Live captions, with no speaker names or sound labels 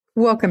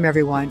Welcome,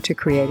 everyone, to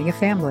Creating a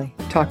Family.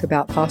 Talk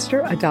about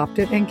foster,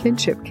 adoptive, and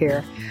kinship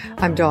care.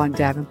 I'm Dawn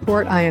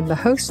Davenport. I am the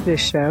host of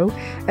this show,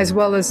 as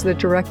well as the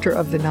director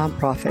of the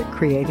nonprofit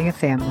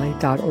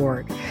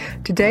creatingafamily.org.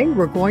 Today,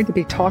 we're going to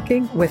be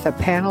talking with a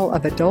panel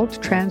of adult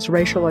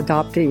transracial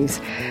adoptees.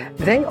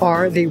 They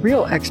are the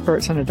real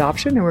experts on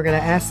adoption, and we're going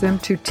to ask them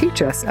to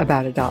teach us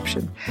about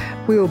adoption.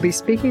 We will be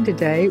speaking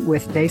today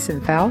with Nathan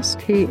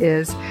Faust. He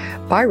is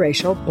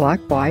biracial, black,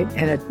 white,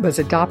 and was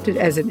adopted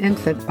as an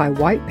infant by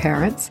white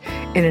parents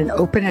in an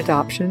open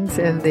adoptions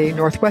in the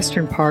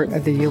northwestern part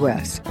of the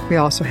U.S. We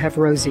also have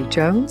Rosie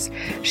Jones.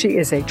 She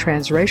is a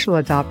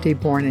transracial adoptee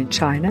born in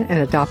China and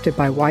adopted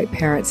by white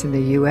parents in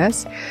the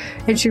U.S.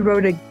 And she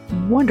wrote a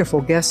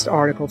wonderful guest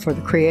article for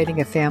the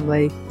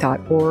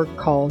creatingafamily.org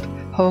called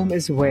Home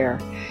is Where,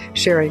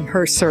 sharing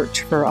her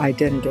search for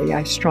identity.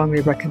 I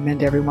strongly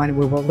recommend everyone, and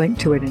we will link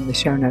to it in the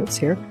show notes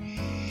here.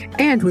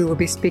 And we will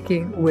be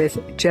speaking with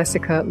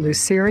Jessica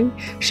Luceri.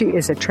 She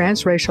is a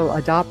transracial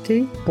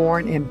adoptee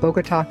born in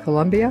Bogota,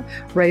 Colombia,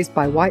 raised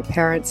by white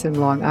parents in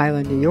Long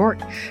Island, New York.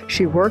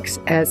 She works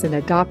as an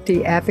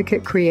adoptee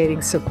advocate,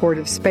 creating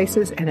supportive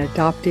spaces and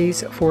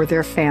adoptees for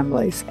their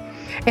families.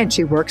 And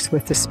she works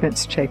with the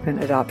Spence Chapin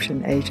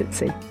Adoption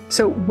Agency.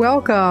 So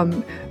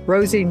welcome,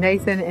 Rosie,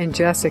 Nathan, and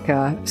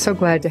Jessica. So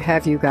glad to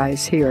have you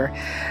guys here.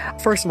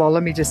 First of all,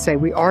 let me just say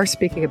we are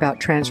speaking about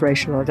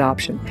transracial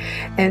adoption.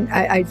 And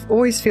I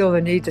always feel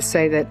the need to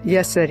say that,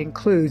 yes, that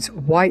includes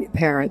white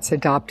parents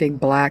adopting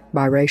Black,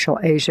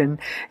 biracial, Asian,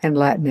 and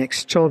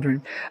Latinx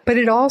children. But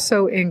it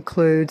also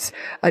includes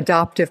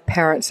adoptive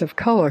parents of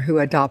color who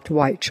adopt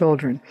white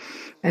children.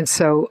 And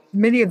so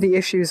many of the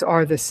issues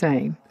are the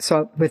same.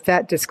 So with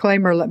that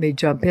disclaimer, let me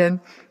jump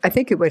in. I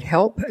think it would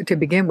help to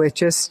begin with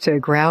just to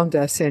ground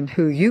us in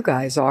who you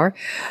guys are.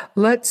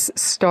 Let's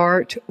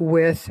start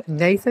with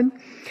Nathan.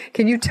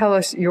 Can you tell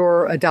us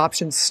your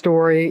adoption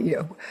story?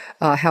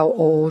 How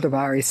old? I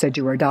already said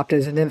you were adopted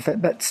as an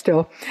infant, but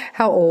still,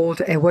 how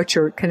old and what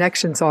your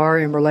connections are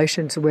in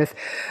relations with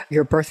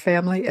your birth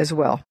family as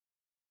well?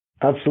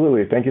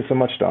 Absolutely. Thank you so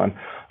much, Dawn.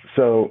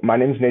 So my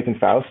name is Nathan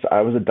Faust.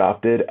 I was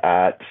adopted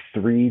at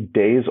 3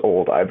 days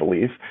old, I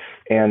believe.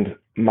 And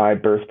my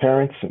birth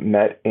parents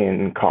met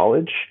in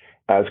college.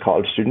 As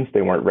college students,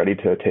 they weren't ready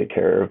to take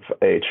care of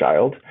a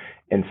child.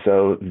 And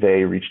so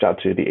they reached out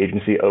to the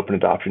agency Open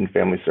Adoption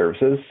Family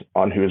Services,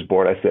 on whose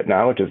board I sit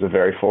now, which is a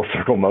very full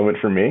circle moment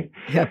for me.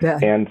 Yeah,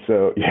 and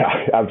so,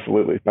 yeah,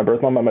 absolutely. My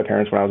birth mom met my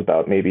parents when I was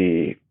about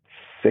maybe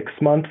 6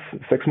 months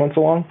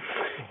along.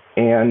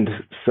 And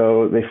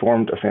so they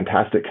formed a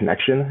fantastic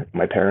connection.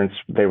 My parents,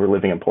 they were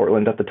living in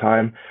Portland at the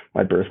time.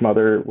 My birth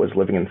mother was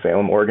living in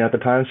Salem, Oregon at the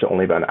time, so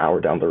only about an hour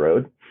down the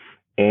road.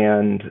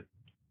 And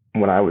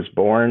when I was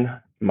born,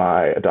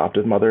 my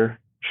adoptive mother,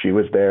 she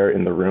was there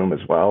in the room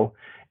as well.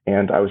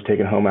 And I was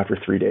taken home after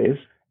 3 days.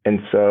 And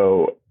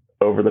so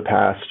over the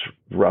past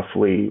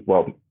roughly,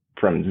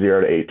 from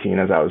 0 to 18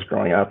 as I was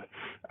growing up,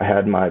 I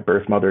had my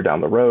birth mother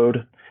down the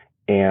road.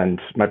 And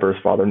my birth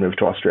father moved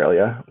to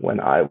Australia when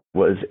I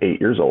was 8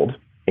 years old.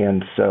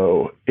 And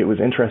so it was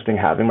interesting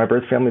having my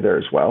birth family there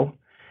as well.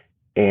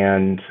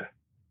 And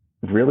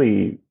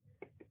really,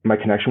 my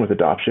connection with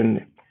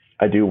adoption,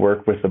 I do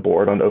work with the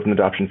board on Open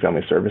Adoption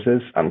Family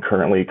Services. I'm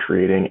currently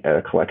creating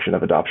a collection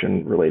of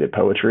adoption-related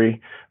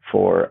poetry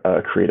for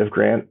a creative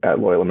grant at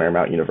Loyola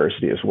Marymount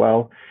University as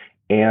well.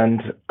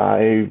 And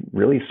I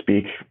really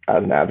speak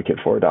as an advocate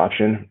for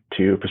adoption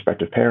to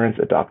prospective parents,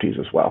 adoptees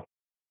as well.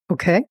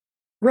 Okay.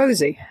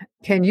 Rosie,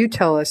 can you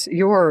tell us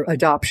your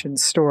adoption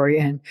story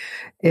and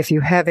if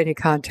you have any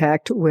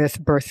contact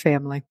with birth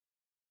family?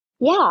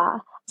 Yeah.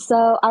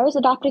 So I was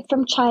adopted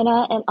from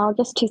China in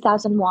August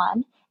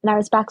 2001, and I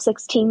was back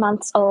 16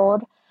 months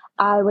old.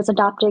 I was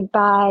adopted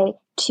by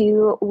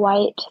 2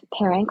 white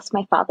parents,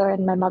 my father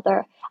and my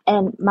mother,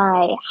 and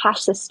my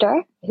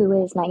half-sister,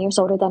 who is 9 years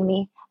older than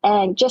me.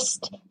 And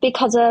just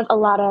because of a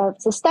lot of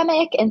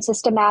systemic and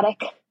systematic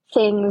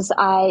things,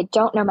 I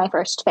don't know my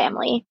first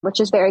family, which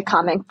is very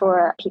common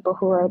for people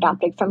who are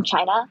adopted from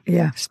China.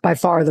 Yes, by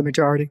far the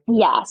majority.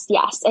 Yes.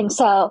 And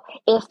so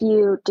if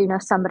you do know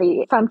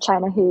somebody from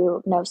China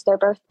who knows their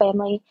birth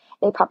family,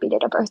 they probably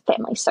did a birth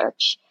family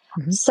search.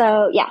 Mm-hmm.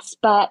 So yes,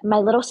 but my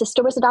little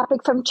sister was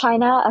adopted from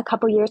China a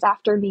couple years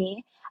after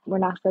me. We're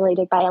not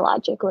related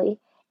biologically.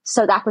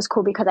 So that was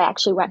cool because I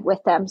actually went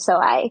with them. So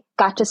I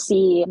got to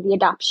see the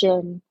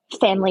adoption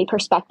family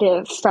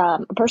perspective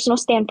from a personal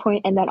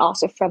standpoint, and then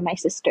also from my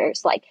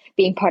sisters, like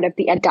being part of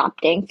the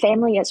adopting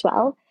family as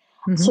well.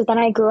 Mm-hmm. So then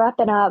I grew up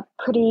in a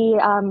pretty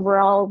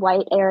rural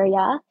white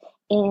area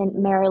in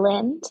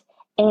Maryland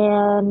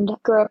and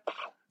grew up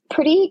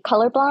pretty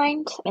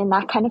colorblind in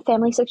that kind of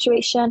family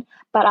situation.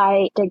 But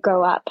I did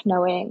grow up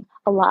knowing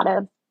a lot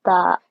of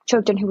the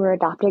children who were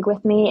adopted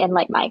with me in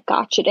like my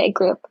Gotcha Day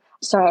group.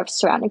 So I was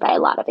surrounded by a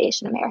lot of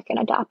Asian American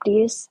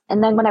adoptees.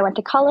 And then when I went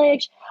to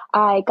college,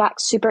 I got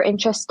super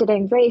interested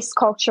in race,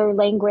 culture,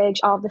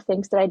 language, all the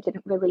things that I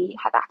didn't really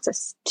have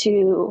access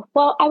to.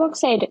 Well, I won't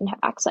say I didn't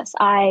have access.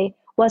 I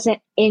wasn't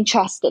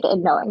interested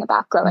in knowing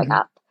about growing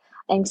up.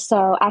 And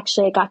so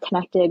actually I got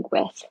connected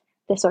with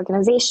this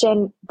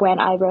organization when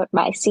I wrote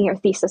my senior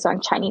thesis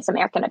on Chinese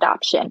American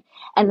adoption.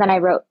 And then I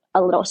wrote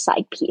a little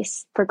side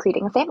piece for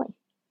creating a family.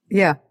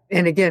 Yeah.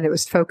 And again, it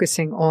was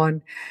focusing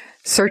on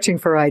searching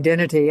for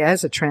identity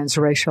as a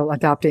transracial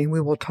adoptee. And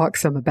we will talk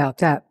some about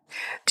that.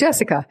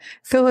 Jessica,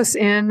 fill us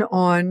in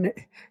on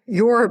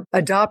your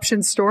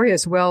adoption story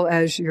as well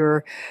as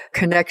your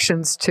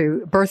connections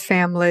to birth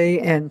family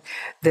and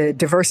the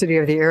diversity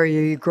of the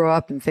area you grew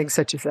up and things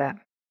such as that.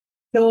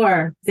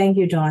 Sure. Thank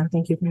you, Dawn.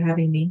 Thank you for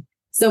having me.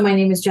 So my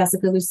name is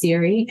Jessica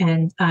Luceri,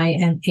 and I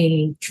am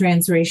a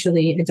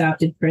transracially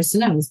adopted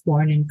person. I was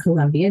born in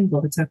Colombia, in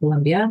Bogota,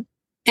 Colombia,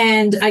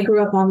 and I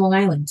grew up on Long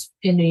Island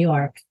in New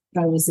York.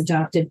 I was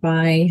adopted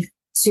by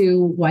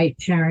two white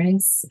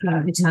parents,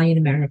 Italian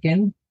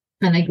American,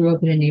 and I grew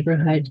up in a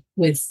neighborhood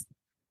with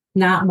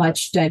not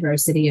much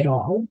diversity at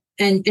all.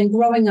 And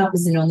growing up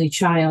as an only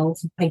child,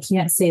 I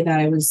can't say that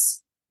I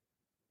was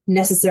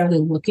necessarily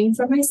looking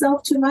for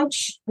myself too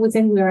much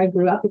within where I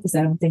grew up, because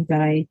I don't think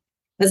that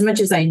as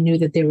much as I knew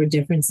that there were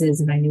differences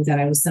and I knew that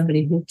I was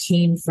somebody who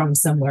came from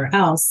somewhere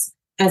else,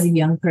 as a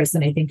young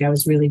person, I think I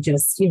was really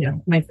just,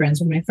 my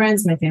friends were my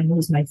friends, my family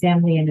was my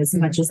family. And as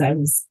much as I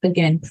was,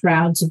 again,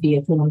 proud to be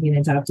a Colombian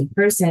adopted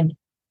person,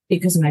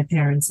 because my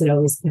parents had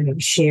always kind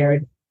of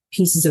shared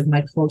pieces of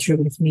my culture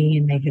with me,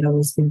 and they had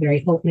always been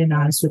very open and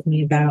honest with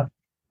me about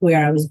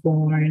where I was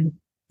born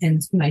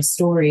and my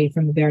story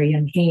from a very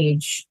young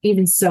age.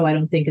 Even so, I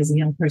don't think as a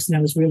young person,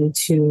 I was really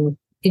too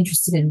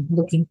interested in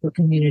looking for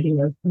community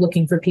or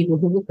looking for people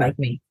who look like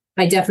me.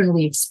 I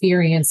definitely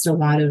experienced a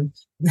lot of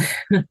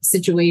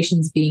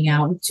situations being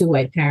out with two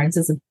white parents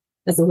as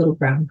a little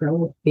brown girl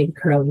with big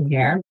curly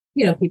hair.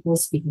 People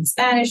speaking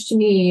Spanish to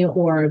me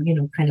or,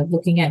 kind of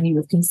looking at me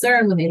with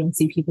concern when they don't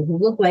see people who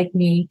look like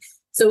me.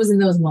 So it was in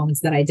those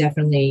moments that I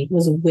definitely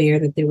was aware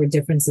that there were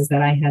differences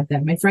that I had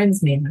that my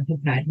friends may not have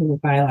had who were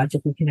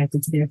biologically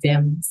connected to their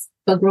families.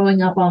 But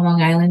growing up on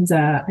Long Island,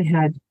 I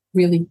had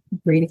really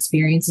great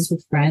experiences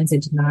with friends. I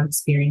did not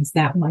experience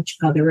that much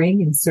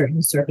othering in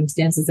certain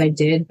circumstances. I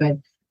did, but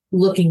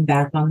looking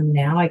back on them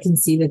now, I can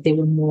see that they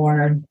were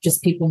more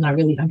just people not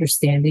really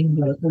understanding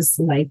what it was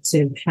like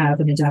to have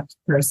an adopted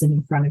person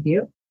in front of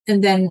you.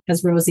 And then,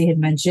 as Rosie had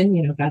mentioned,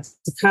 got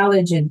to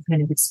college and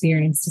kind of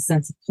experienced a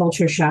sense of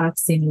culture shock,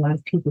 seeing a lot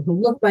of people who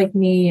looked like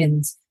me,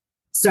 and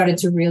started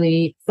to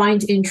really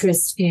find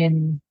interest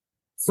in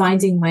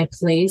finding my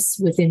place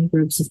within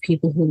groups of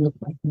people who look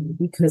like me,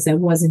 because I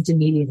wasn't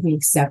immediately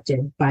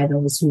accepted by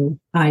those who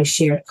I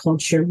shared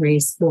culture,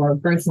 race, or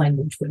birth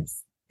language with.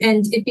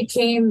 And it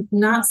became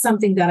not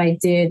something that I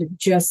did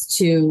just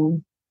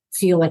to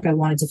feel like I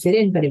wanted to fit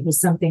in, but it was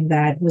something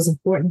that was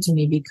important to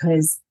me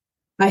because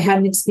I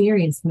hadn't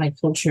experienced my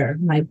culture,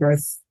 my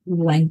birth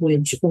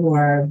language,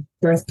 or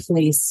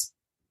birthplace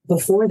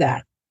before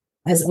that.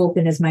 As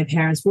open as my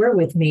parents were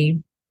with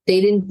me, they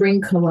didn't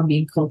bring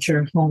Colombian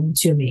culture home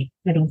to me.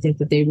 I don't think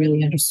that they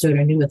really understood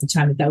or knew at the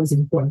time that was an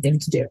important thing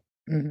to do.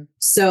 Mm-hmm.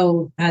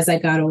 So as I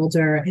got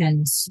older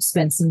and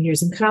spent some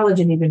years in college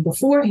and even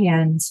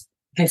beforehand,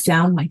 I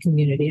found my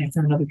community. I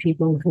found other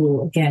people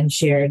who, again,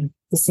 shared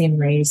the same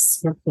race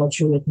or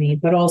culture with me,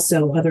 but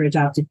also other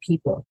adopted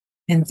people.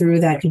 And through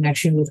that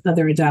connection with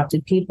other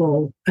adopted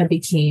people, I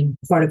became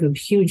part of a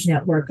huge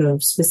network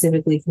of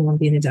specifically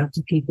Colombian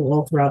adopted people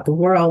all throughout the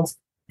world.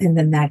 And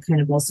then that kind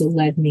of also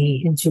led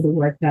me into the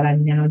work that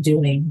I'm now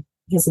doing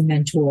as a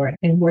mentor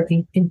and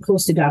working in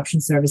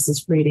post-adoption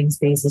services, creating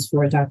spaces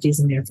for adoptees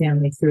and their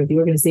family through the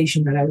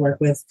organization that I work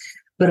with,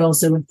 but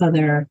also with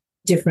other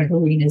different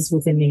arenas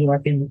within New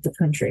York and the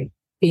country.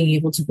 Being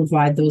able to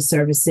provide those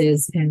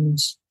services and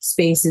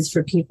spaces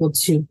for people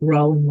to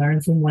grow and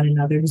learn from one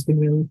another has been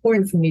really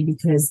important for me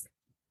because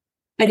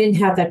I didn't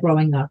have that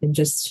growing up. And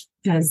just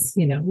as,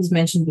 was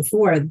mentioned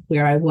before,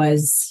 where I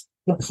was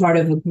a part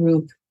of a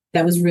group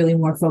that was really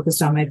more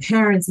focused on my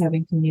parents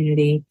having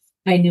community,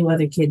 I knew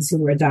other kids who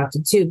were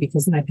adopted too,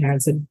 because my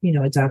parents had,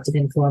 adopted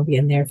in Colombia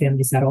and their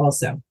families had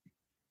also.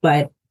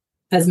 But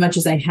as much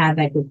as I had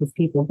that group of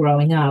people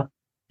growing up,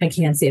 I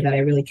can't say that I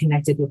really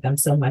connected with them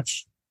so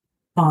much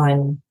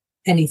on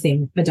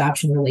anything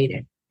adoption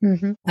related.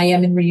 Mm-hmm. I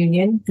am in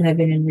Reunion, and I've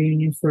been in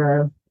Reunion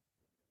for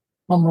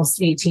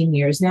almost 18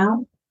 years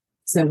now.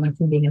 So I went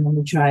from being an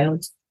only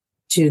child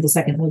to the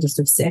second oldest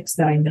of 6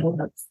 that I know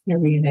of. I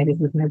reunited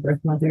with my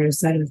birth mother's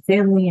side of the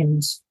family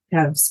and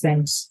have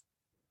spent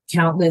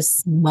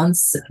countless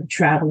months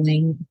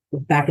traveling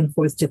back and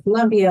forth to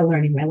Colombia,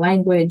 learning my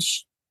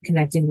language,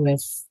 connecting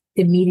with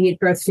immediate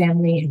birth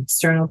family and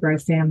external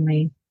birth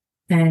family.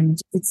 And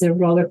it's a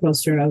roller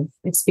coaster of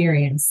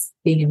experience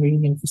being in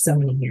Reunion for so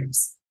many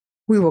years.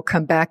 We will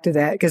come back to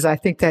that because I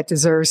think that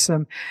deserves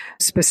some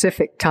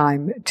specific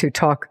time to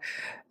talk.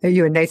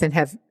 You and Nathan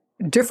have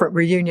different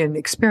Reunion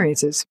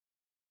experiences.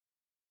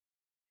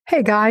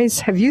 Hey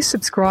guys, have you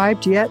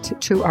subscribed yet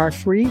to our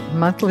free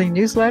monthly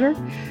newsletter?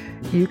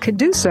 You can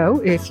do so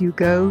if you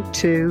go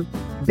to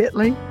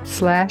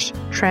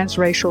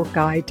bit.ly/transracial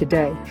guide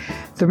today.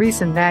 The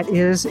reason that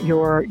is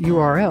your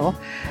URL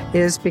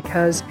is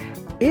because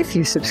If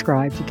you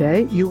subscribe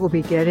today, you will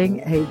be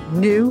getting a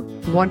new,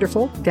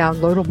 wonderful,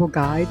 downloadable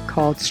guide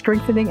called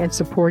Strengthening and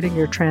Supporting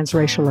Your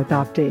Transracial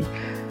Adoptee,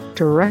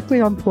 directly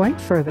on point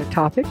for the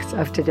topics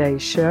of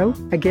today's show.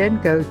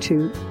 Again, go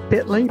to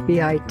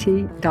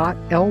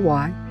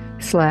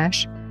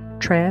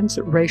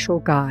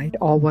bit.ly/transracial guide,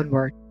 all one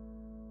word.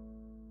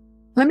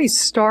 Let me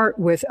start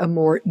with a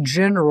more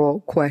general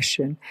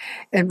question.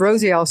 And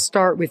Rosie, I'll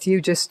start with you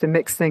just to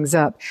mix things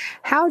up.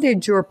 How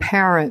did your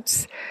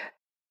parents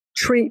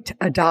treat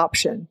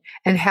adoption,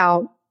 and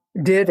how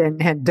did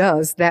and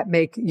does that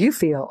make you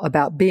feel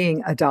about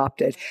being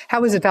adopted?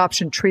 How was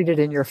adoption treated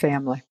in your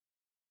family?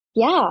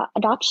 Yeah,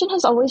 adoption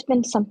has always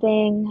been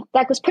something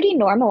that was pretty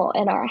normal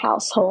in our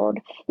household,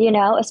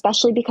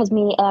 especially because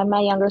me and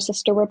my younger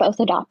sister were both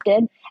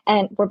adopted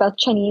and we're both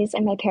Chinese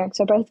and my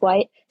parents are both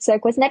white. So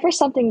it was never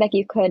something that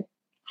you could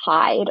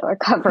hide or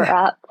cover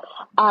up.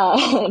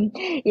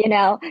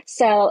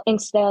 So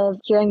instead of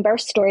hearing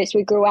birth stories,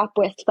 we grew up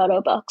with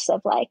photo books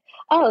of like,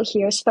 oh,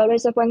 here's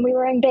photos of when we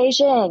were in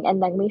Beijing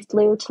and then we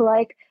flew to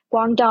like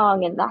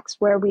Guangdong and that's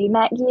where we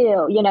met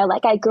you.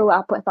 I grew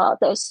up with all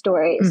those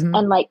stories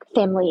and like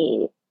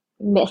family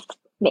myth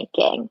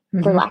making,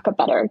 for lack of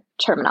better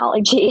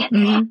terminology.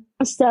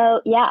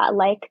 So yeah,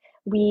 like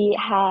we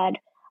had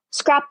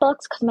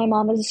scrapbooks because my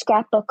mom was a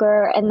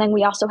scrapbooker. And then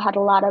we also had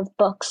a lot of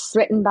books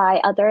written by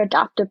other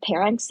adoptive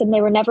parents, and they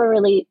were never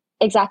really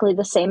exactly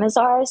the same as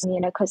ours,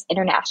 because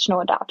international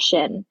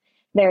adoption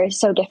varies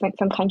so different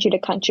from country to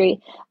country.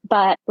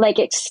 But like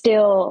it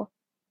still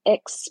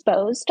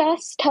exposed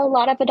us to a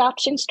lot of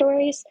adoption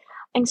stories.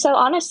 And so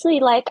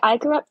honestly, like I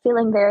grew up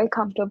feeling very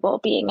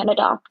comfortable being an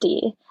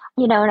adoptee,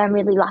 and I'm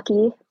really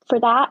lucky for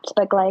that.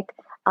 Like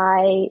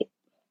I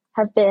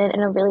have been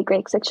in a really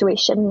great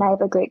situation and I have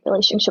a great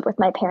relationship with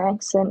my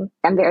parents, and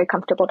I'm very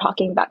comfortable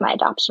talking about my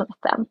adoption with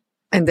them.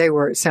 And they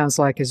were, it sounds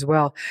like, as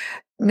well.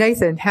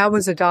 Nathan, how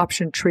was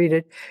adoption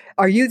treated?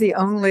 Are you the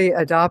only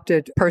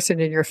adopted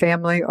person in your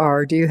family,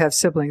 or do you have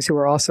siblings who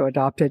are also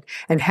adopted?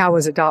 And how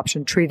was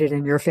adoption treated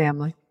in your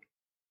family?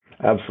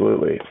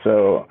 Absolutely.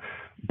 So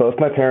both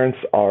my parents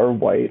are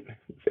white,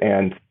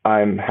 and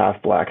I'm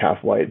half black,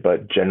 half white,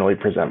 but generally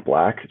present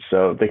black.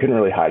 So they couldn't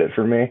really hide it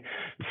from me.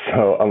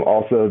 So I'm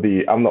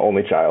the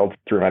only child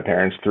through my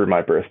parents, through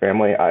my birth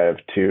family. I have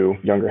two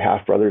younger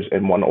half brothers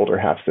and one older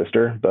half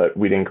sister, but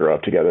we didn't grow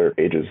up together,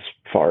 ages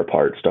far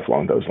apart, stuff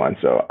along those lines.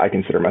 So I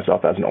consider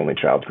myself as an only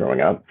child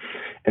growing up.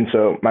 And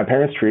so my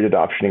parents treated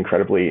adoption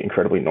incredibly,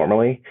 incredibly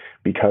normally.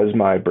 Because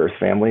my birth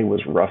family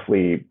was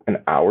roughly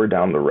an hour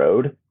down the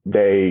road,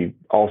 they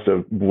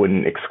also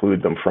wouldn't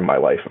exclude them from my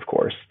life, of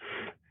course.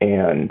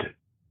 And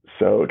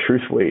so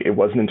truthfully, it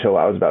wasn't until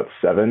I was about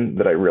 7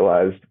 that I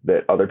realized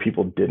that other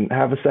people didn't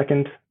have a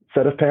second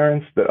set of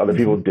parents, that other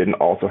people didn't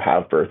also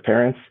have birth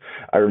parents.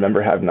 I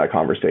remember having that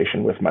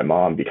conversation with my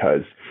mom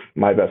because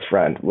my best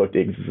friend looked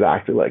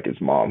exactly like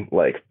his mom,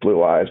 like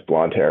blue eyes,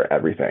 blonde hair,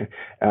 everything.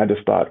 And I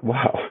just thought,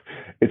 wow,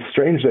 it's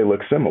strange they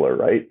look similar,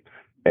 right?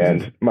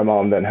 And my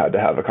mom then had to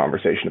have a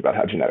conversation about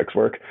how genetics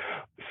work.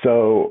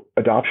 So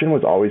adoption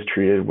was always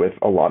treated with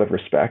a lot of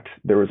respect.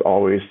 There was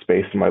always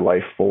space in my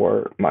life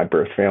for my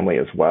birth family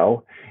as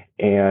well.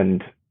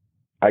 And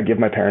I give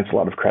my parents a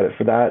lot of credit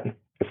for that,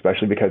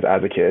 especially because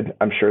as a kid,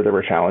 I'm sure there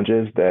were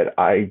challenges that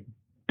I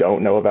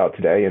don't know about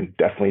today and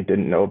definitely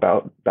didn't know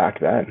about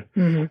back then.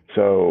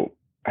 So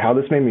how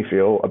this made me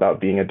feel about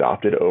being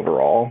adopted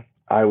overall,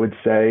 I would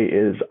say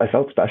is I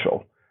felt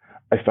special.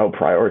 I felt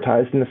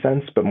prioritized in a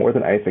sense, but more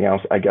than anything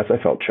else, I guess I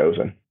felt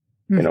chosen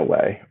in a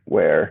way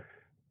where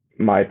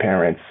my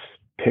parents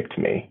picked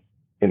me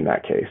in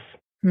that case.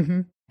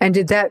 And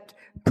did that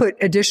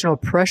put additional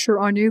pressure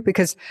on you?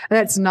 Because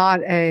that's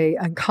not a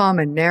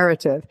uncommon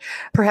narrative,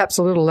 perhaps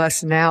a little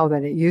less now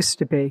than it used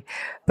to be.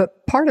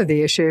 But part of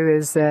the issue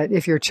is that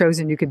if you're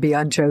chosen, you could be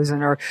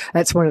unchosen, or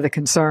that's one of the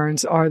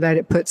concerns, or that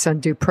it puts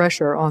undue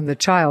pressure on the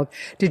child.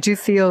 Did you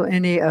feel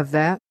any of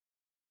that?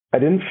 I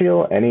didn't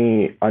feel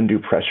any undue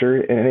pressure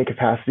in any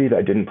capacity that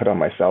I didn't put on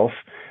myself.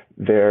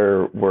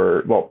 There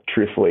were, well,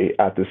 truthfully,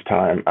 at this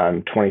time,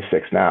 I'm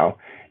 26 now,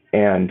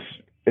 and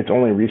it's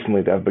only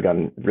recently that I've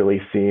begun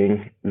really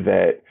seeing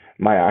that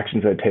my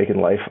actions that I take in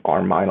life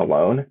are mine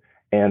alone,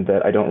 and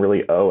that I don't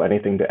really owe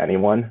anything to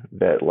anyone,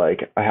 that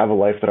like I have a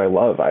life that I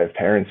love. I have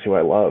parents who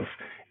I love,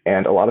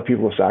 and a lot of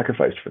people have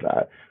sacrificed for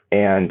that.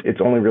 And it's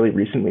only really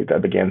recently that I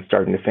began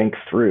starting to think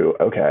through,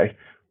 okay,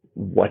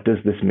 what does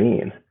this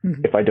mean?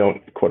 If I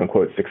don't, quote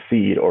unquote,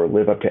 succeed or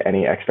live up to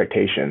any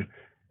expectation,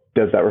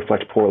 does that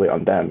reflect poorly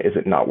on them? Is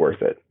it not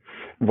worth it?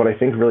 What I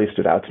think really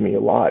stood out to me a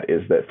lot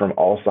is that from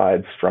all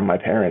sides, from my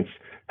parents,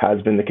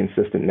 has been the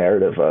consistent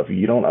narrative of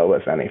you don't owe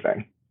us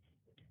anything.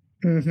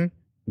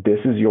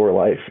 This is your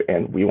life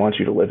and we want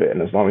you to live it.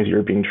 And as long as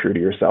you're being true to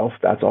yourself,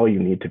 that's all you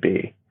need to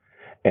be.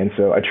 And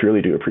so I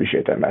truly do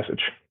appreciate that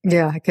message.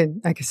 Yeah, I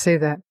can see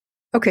that.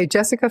 Okay,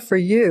 Jessica, for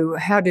you,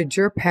 how did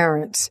your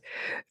parents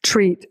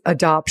treat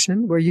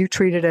adoption? Were you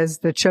treated as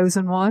the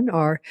chosen one,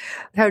 or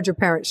how did your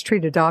parents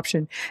treat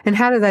adoption? And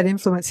how did that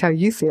influence how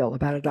you feel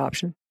about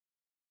adoption?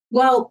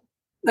 Well,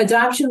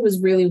 adoption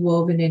was really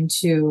woven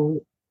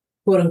into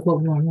quote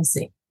unquote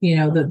normalcy.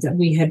 That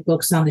we had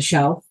books on the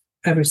shelf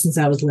ever since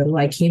I was little.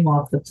 I came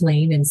off the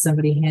plane and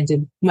somebody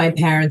handed my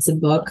parents a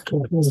book.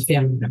 Well, it was a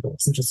family member, it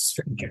wasn't just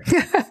a stranger.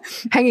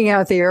 Hanging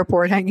out at the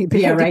airport,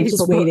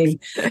 just waiting.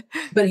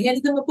 But he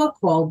handed them a book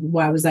called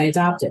Why Was I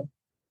Adopted?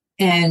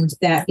 And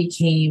that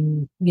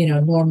became,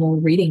 normal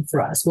reading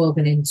for us,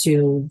 woven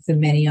into the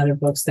many other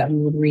books that we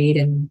would read.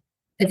 And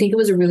I think it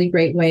was a really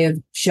great way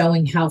of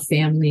showing how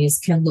families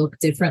can look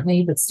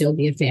differently, but still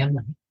be a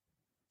family.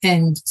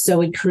 And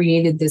so it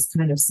created this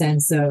kind of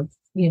sense of,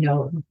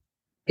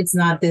 it's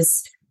not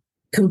this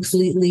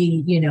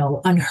completely,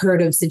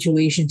 unheard of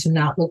situation to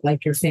not look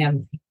like your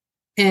family.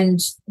 And,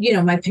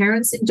 my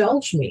parents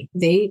indulged me.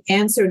 They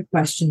answered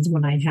questions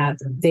when I had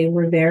them. They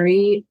were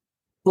very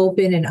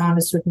open and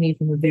honest with me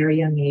from a very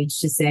young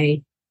age to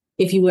say,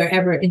 if you were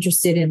ever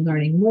interested in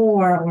learning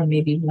more, or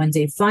maybe one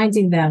day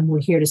finding them, we're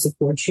here to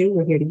support you.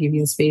 We're here to give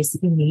you the space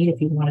that you need if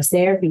you want to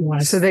stay, or if you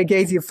want to. So they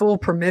gave you full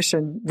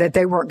permission that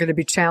they weren't going to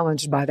be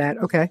challenged by that.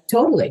 Okay.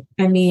 Totally.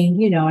 I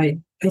mean,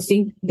 I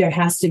think there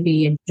has to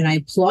be, and I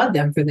applaud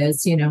them for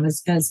this,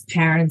 as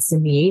parents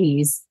in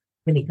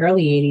the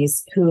early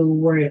 80s, who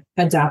were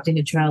adopting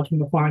a child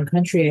from a foreign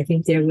country. I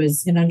think there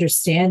was an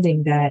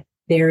understanding that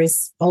there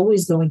is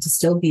always going to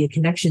still be a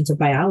connection to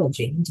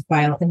biology, and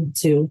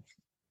to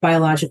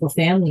biological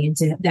family, and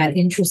to that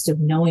interest of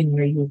knowing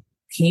where you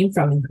came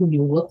from and who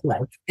you look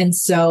like. And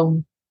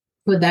so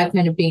with that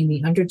kind of being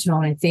the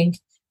undertone, I think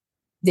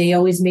they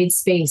always made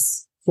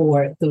space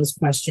for those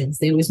questions.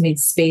 They always made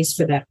space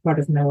for that part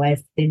of my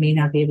life. They may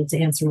not be able to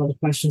answer all the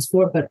questions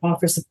for, but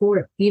offer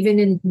support, even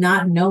in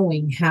not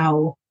knowing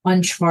how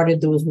uncharted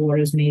those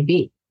waters may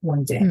be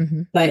one day.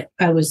 Mm-hmm. But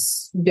I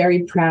was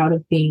very proud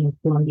of being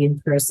a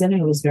Colombian person.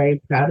 I was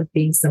very proud of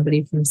being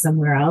somebody from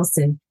somewhere else.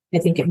 And I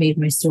think it made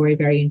my story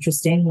very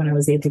interesting when I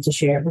was able to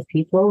share it with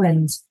people.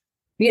 And,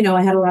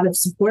 I had a lot of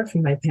support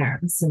from my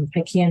parents. And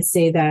I can't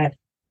say that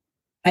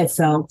I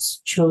felt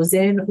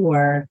chosen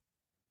or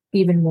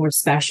even more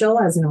special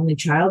as an only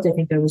child. I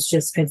think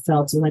I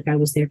felt like I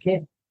was their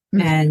kid.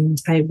 Mm-hmm.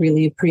 And I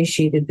really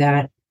appreciated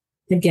that,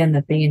 again,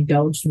 that they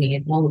indulged me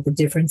in all of the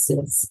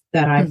differences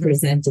that I mm-hmm.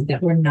 presented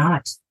that were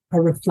not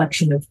a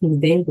reflection of who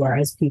they were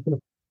as people.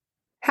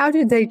 How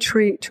did they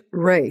treat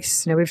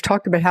race? Now, we've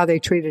talked about how they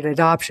treated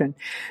adoption,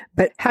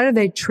 but how did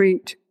they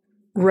treat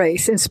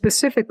race, and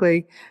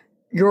specifically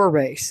your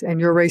race, and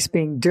your race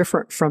being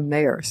different from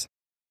theirs?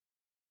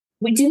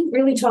 We didn't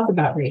really talk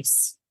about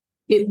race.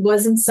 It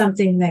wasn't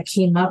something that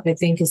came up, I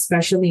think,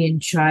 especially in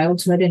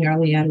childhood and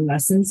early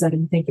adolescence. I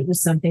didn't think it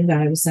was something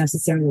that I was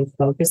necessarily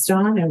focused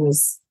on. I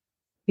was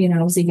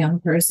a young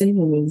person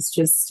who was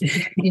just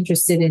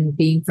interested in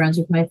being friends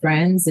with my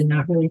friends and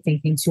not really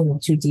thinking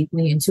too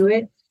deeply into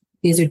it.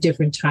 These are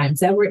different times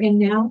that we're in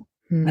now.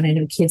 Mm. And I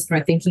know kids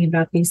are thinking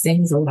about these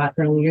things a lot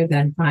earlier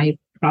than I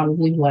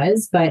probably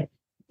was. But,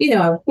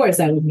 of course,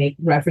 I would make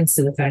reference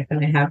to the fact that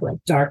I have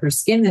darker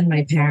skin than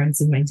my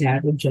parents, and my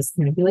dad would just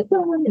kind of be like,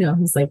 well,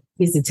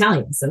 he's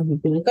Italian. So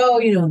he'd be like, oh,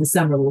 in the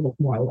summer we'll look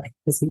more like,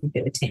 because he would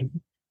get a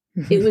tan.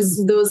 Mm-hmm. It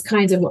was those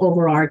kinds of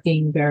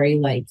overarching, very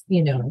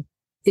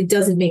it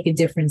doesn't make a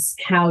difference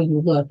how you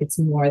look. It's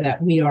more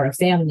that we are a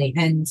family.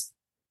 And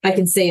I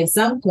can say at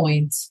some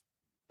point,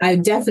 I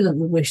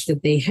definitely wish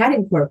that they had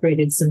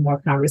incorporated some more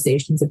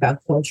conversations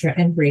about culture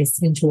and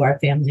race into our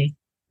family.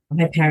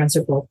 My parents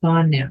are both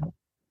gone now,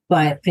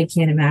 but I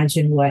can't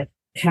imagine what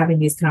having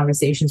these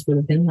conversations would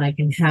have been like,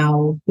 and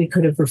how we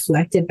could have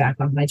reflected back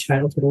on my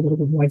childhood a little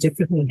bit more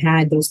differently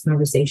had those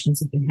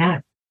conversations been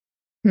had.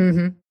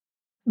 Mm-hmm.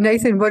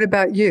 Nathan, what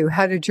about you?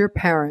 How did your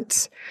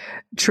parents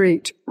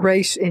treat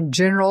race in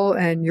general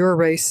and your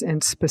race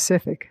in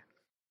specific?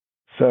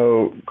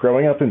 So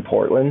growing up in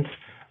Portland,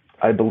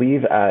 I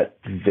believe at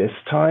this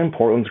time,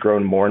 Portland's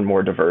grown more and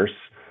more diverse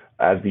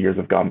as the years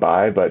have gone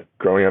by, but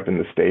growing up in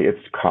the state, it's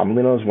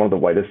commonly known as one of the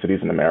whitest cities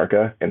in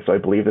America. And so I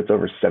believe it's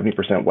over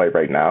 70% white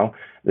right now.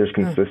 There's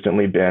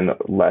consistently been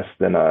less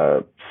than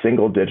a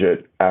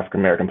single-digit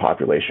African-American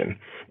population.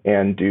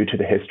 And due to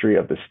the history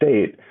of the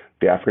state,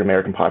 the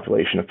African-American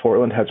population of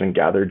Portland has been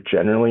gathered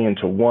generally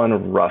into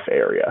one rough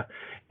area.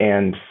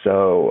 And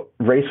so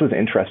race was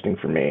interesting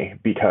for me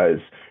because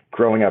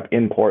growing up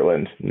in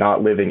Portland,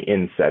 not living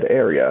in said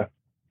area,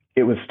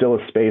 it was still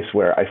a space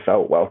where I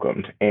felt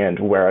welcomed and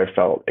where I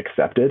felt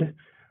accepted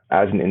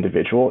as an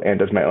individual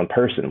and as my own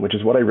person, which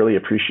is what I really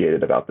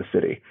appreciated about the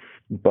city.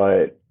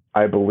 But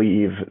I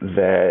believe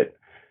that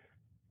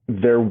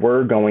there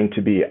were going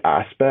to be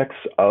aspects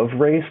of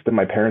race that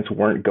my parents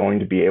weren't going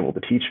to be able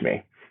to teach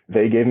me.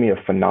 They gave me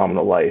a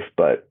phenomenal life,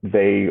 but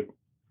they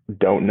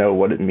don't know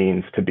what it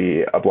means to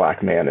be a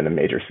Black man in a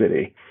major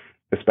city,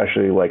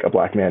 especially a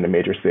Black man in a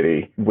major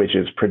city, which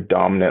is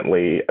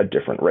predominantly a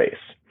different race.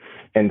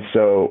 And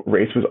so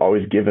race was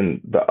always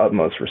given the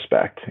utmost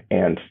respect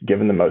and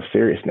given the most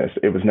seriousness.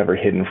 It was never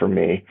hidden from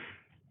me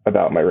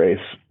about my race,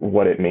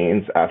 what it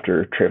means.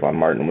 After Trayvon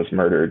Martin was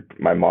murdered,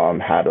 my mom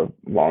had a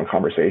long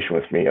conversation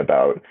with me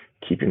about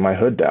keeping my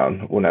hood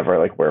down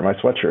whenever I wear my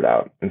sweatshirt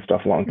out and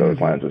stuff along those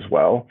lines as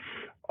well.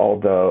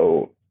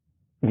 Although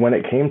when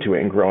it came to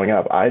it and growing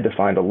up, I had to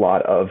find a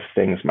lot of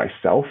things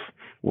myself,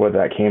 whether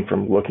that came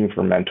from looking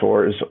for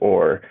mentors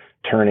or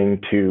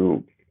turning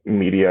to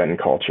media and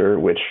culture,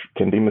 which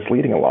can be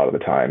misleading a lot of the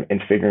time,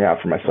 and figuring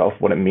out for myself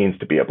what it means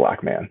to be a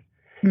Black man,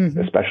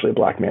 especially a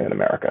Black man in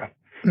America.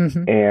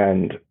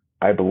 And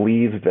I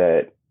believe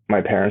that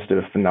my parents did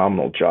a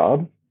phenomenal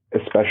job,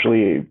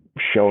 especially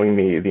showing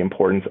me the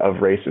importance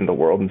of race in the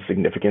world and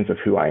significance of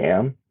who I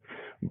am.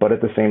 But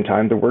at the same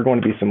time, there were going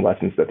to be some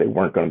lessons that they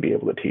weren't going to be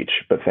able to teach.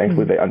 But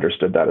thankfully, they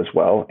understood that as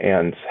well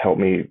and helped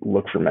me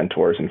look for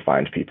mentors and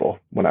find people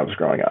when I was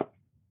growing up.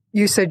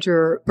 You said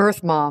your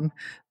birth mom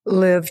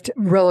lived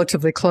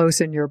relatively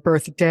close and your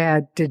birth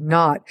dad did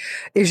not.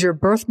 Is your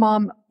birth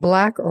mom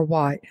Black or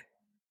white?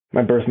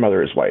 My birth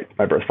mother is white.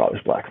 My birth father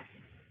is Black.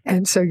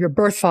 And so your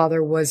birth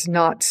father was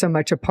not so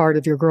much a part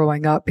of your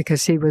growing up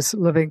because he was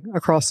living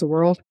across the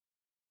world?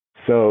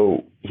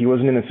 So he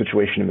wasn't in a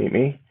situation to meet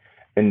me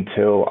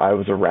until I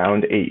was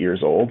around 8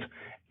 years old.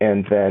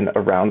 And then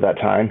around that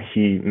time,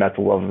 he met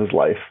the love of his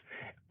life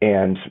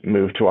and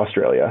moved to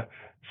Australia.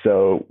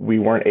 So we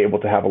weren't able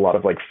to have a lot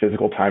of like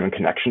physical time and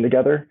connection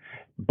together.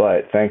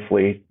 But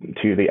thankfully,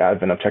 to the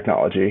advent of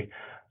technology,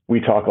 we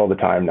talk all the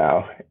time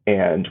now,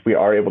 and we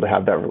are able to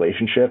have that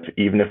relationship,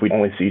 even if we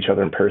only see each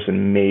other in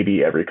person,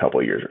 maybe every couple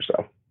of years or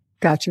so.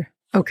 Gotcha.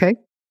 Okay.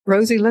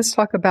 Rosie, let's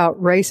talk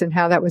about race and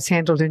how that was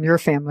handled in your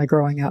family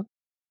growing up.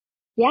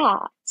 Yeah.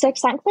 So it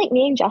sounds like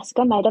me and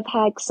Jessica might have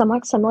had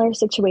somewhat similar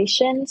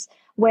situations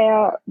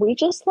where we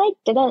just like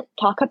didn't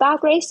talk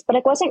about race, but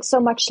it wasn't so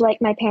much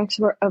like my parents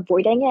were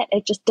avoiding it.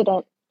 It just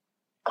didn't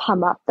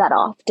come up that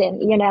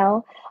often, you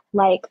know?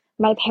 Like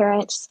my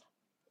parents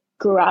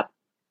grew up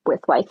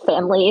with white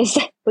families.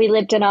 We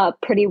lived in a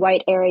pretty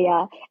white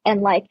area,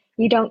 and like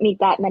you don't meet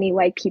that many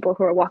white people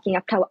who are walking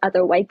up to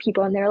other white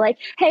people and they're like,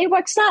 hey,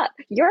 what's up?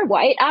 You're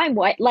white, I'm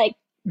white. Like,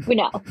 we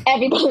know,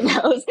 everybody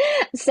knows.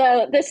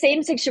 So the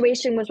same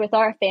situation was with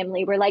our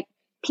family where like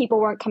people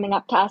weren't coming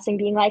up to us and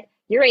being like,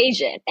 you're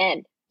Asian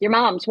and your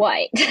mom's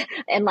white.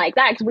 And like,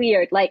 that's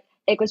weird. Like,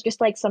 it was just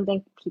like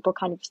something people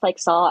kind of just like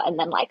saw and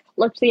then like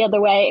looked the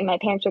other way. And my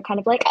parents were kind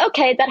of like,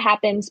 okay, that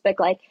happens. But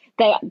like,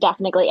 they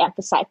definitely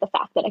emphasize the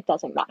fact that it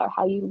doesn't matter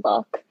how you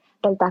look,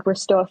 but that we're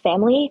still a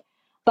family.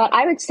 But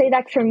I would say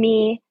that for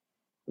me,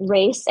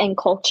 race and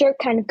culture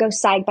kind of go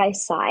side by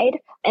side,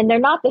 and they're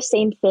not the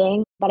same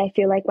thing. But I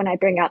feel like when I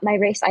bring up my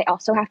race, I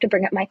also have to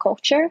bring up my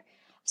culture.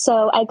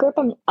 So I grew up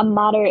in a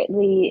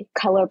moderately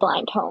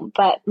colorblind home,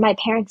 but my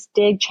parents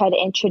did try to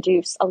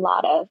introduce a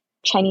lot of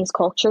Chinese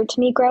culture to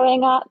me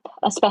growing up,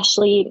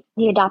 especially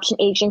the adoption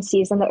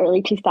agencies in the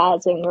early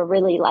 2000s were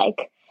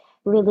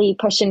really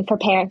pushing for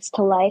parents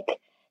to like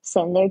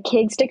send their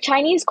kids to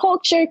Chinese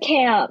culture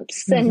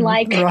camps and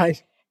like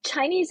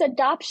Chinese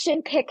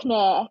adoption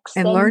picnics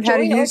and learn how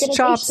to use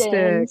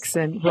chopsticks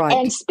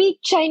and speak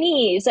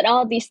Chinese and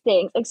all of these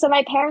things. Like, so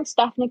my parents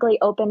definitely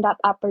opened up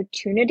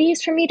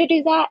opportunities for me to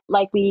do that.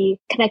 Like we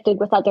connected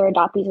with other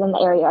adoptees in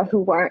the area who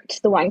weren't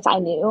the ones I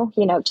knew,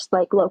 you know, just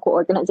like local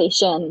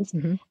organizations.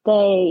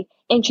 They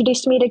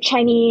introduced me to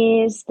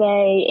Chinese.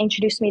 They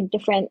introduced me to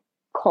different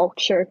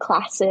culture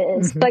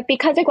classes, but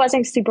because it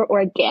wasn't super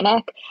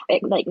organic,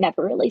 it like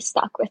never really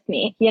stuck with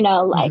me, you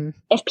know, like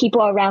if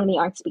people around me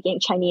aren't speaking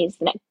Chinese,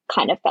 then it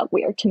kind of felt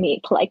weird to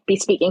me to like be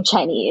speaking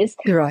Chinese.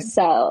 Right.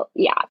 So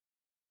yeah.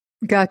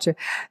 Gotcha.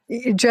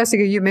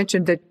 Jessica, you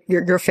mentioned that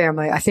your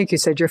family, I think you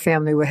said your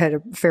family had a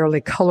fairly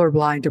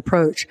colorblind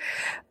approach.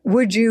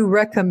 Would you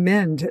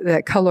recommend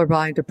that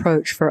colorblind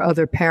approach for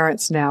other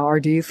parents now? Or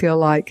do you feel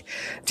like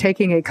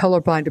taking a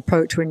colorblind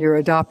approach when you're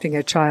adopting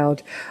a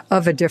child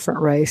of a different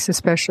race,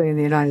 especially in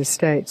the United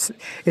States,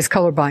 is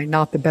colorblind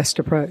not the best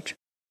approach?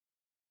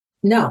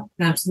 No,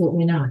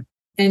 absolutely not.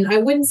 And I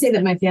wouldn't say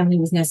that my family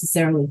was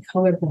necessarily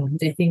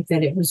colorblind. I think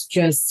that it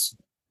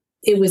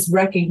was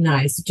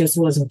recognized, it just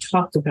wasn't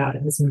talked about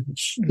as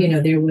much. You know,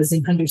 there was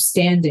an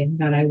understanding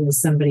that I was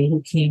somebody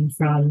who came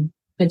from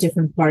a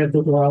different part of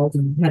the world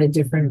and had a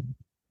different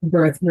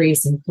birth,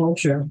 race, and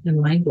culture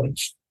and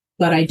language.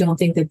 But I don't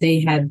think that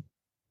they had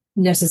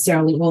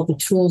necessarily all the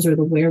tools or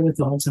the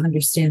wherewithal to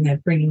understand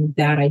that bringing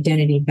that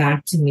identity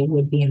back to me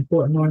would be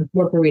important, or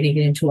incorporating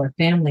it into our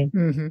family.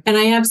 And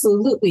I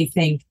absolutely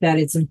think that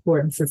it's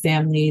important for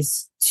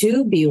families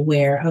to be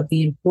aware of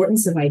the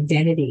importance of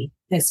identity,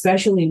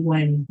 especially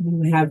when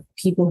you have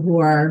people who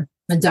are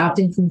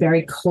adopting from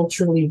very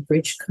culturally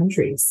rich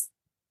countries.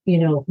 You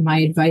know, my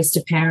advice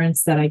to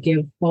parents that I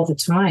give all the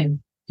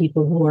time,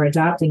 people who are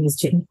adopting, is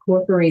to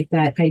incorporate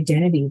that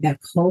identity,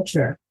 that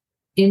culture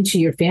into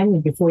your family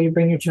before you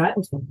bring your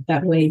child home.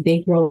 That way they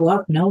grow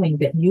up knowing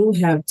that you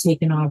have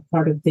taken on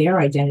part of their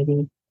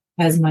identity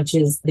as much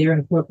as they're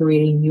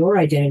incorporating your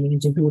identity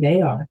into who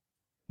they are.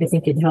 I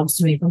think it helps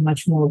to make a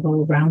much more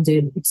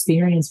well-rounded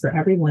experience for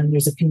everyone.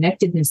 There's a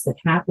connectedness that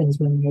happens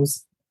when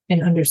there's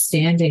an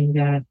understanding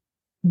that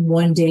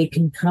one day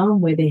can come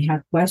where they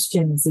have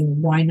questions,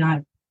 and why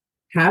not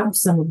have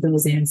some of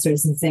those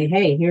answers and say,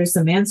 hey, here's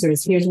some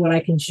answers. Here's what I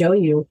can show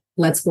you.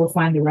 Let's go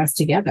find the rest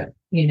together,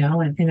 you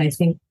know? And I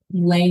think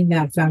laying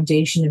that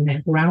foundation and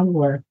that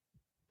groundwork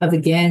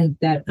again,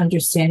 that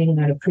understanding and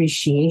that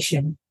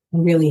appreciation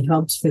really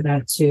helps for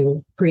that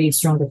to create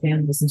stronger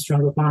families and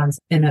stronger bonds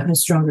and a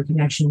stronger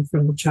connection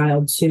from the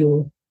child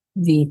to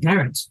the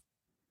parent.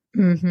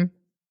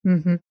 Mm-hmm.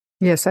 Mm-hmm.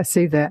 Yes, I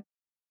see that.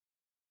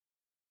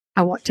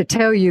 I want to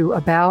tell you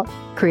about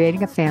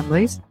Creating a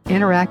Family's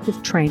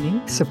interactive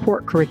training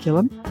support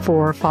curriculum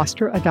for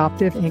foster,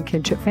 adoptive, and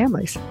kinship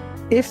families.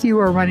 If you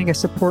are running a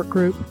support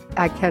group,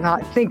 I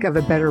cannot think of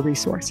a better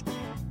resource.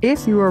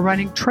 If you are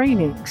running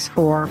trainings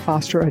for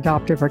foster,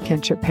 adoptive, or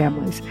kinship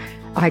families,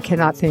 I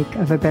cannot think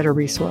of a better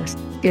resource.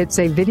 It's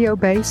a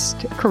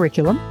video-based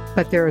curriculum,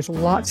 but there is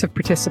lots of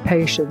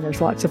participation.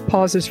 There's lots of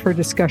pauses for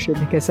discussion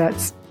because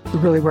that's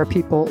really where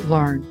people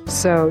learn.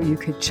 So you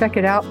can check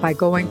it out by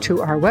going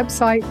to our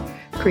website,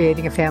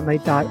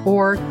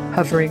 creatingafamily.org,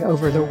 hovering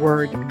over the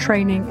word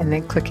training, and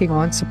then clicking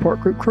on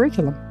support group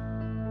curriculum.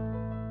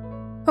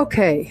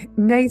 Okay,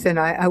 Nathan,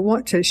 I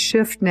want to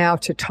shift now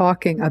to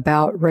talking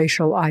about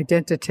racial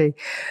identity.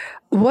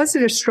 Was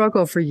it a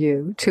struggle for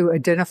you to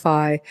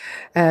identify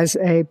as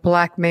a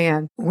Black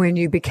man when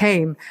you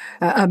became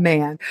a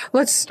man?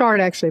 Let's start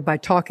actually by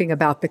talking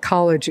about the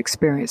college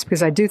experience,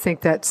 because I do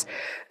think that's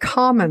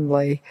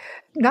commonly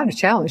not a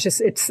challenge.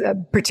 It's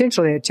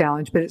potentially a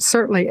challenge, but it's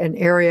certainly an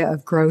area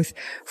of growth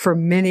for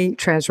many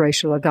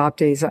transracial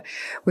adoptees.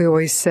 We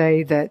always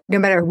say that no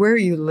matter where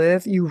you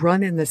live, you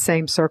run in the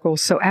same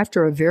circles. So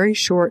after a very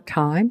short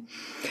time,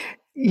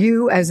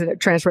 you as a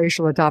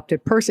transracial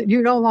adopted person,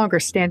 you no longer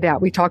stand out.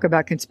 We talk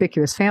about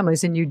conspicuous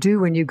families, and you do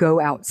when you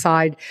go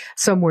outside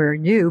somewhere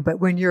new.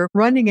 But when you're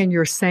running in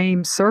your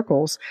same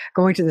circles,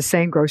 going to the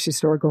same grocery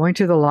store, going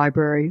to the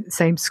library,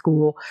 same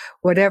school,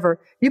 whatever,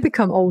 you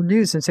become old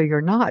news. And so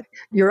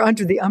you're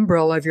under the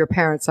umbrella of your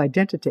parents'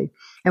 identity.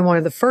 And one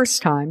of the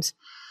first times,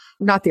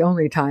 not the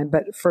only time,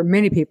 but for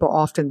many people,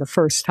 often the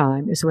first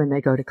time is when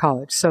they go to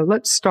college. So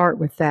let's start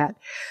with that.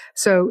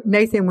 So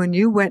Nathan, when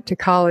you went to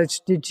college,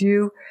 did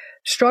you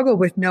struggle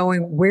with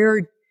knowing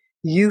where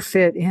you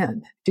fit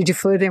in? Did you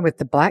fit in with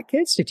the Black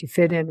kids? Did you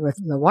fit in with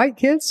the white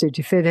kids? Did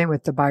you fit in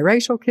with the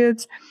biracial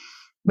kids?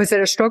 Was it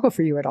a struggle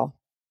for you at all?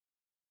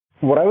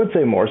 What I would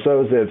say more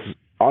so is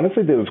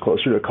it was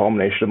closer to a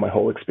culmination of my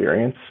whole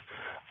experience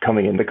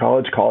coming into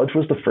college. College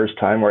was the first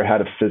time where I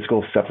had a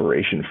physical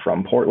separation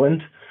from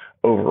Portland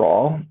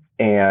overall.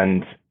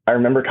 And I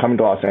remember coming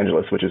to Los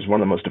Angeles, which is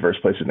one of the most diverse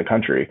places in the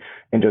country,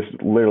 and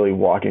just literally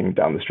walking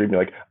down the street and be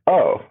like,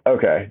 oh,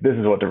 okay, this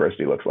is what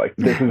diversity looks like.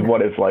 This is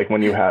what it's like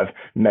when you have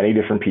many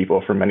different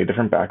people from many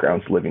different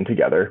backgrounds living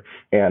together,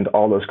 and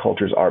all those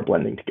cultures are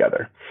blending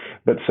together.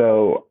 But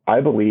so I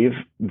believe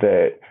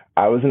that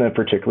I was in a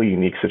particularly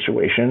unique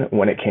situation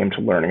when it came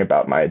to learning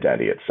about my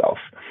identity itself.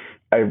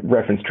 I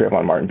referenced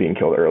Trayvon Martin being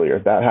killed earlier.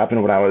 That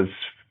happened when I was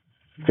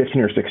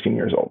 15 or 16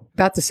 years old.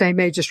 About the same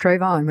age as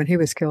Trayvon when he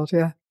was killed,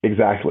 yeah.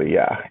 Exactly,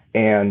 yeah.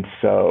 And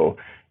so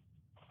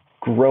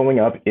growing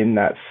up in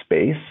that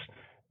space,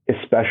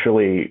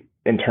 especially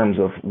in terms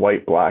of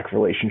white-Black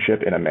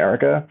relationship in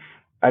America,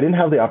 I didn't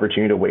have the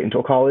opportunity to wait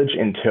until college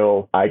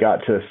until I got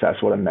to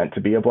assess what it meant to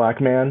be a Black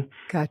man.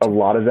 Gotcha. A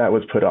lot of that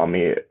was put on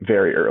me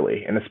very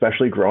early, and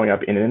especially growing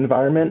up in an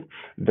environment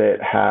that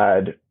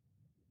had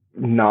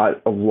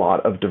not a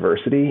lot of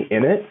diversity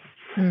in it.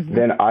 Mm-hmm.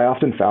 Then I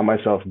often found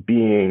myself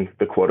being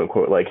the quote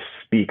unquote like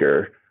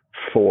speaker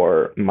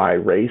for my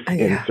race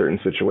in certain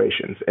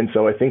situations. And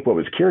so I think what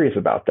was curious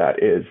about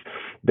that is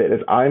that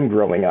as I'm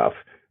growing up,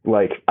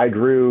 like I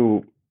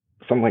grew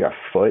something like a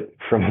foot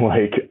from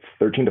like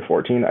 13 to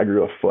 14, I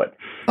grew a foot.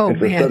 Oh, and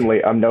so man.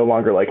 Suddenly I'm no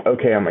longer like,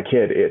 okay, I'm a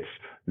kid. It's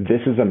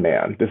this is a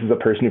man. This is a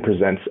person who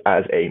presents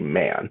as a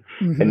man.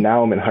 Mm-hmm. And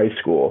now I'm in high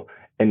school,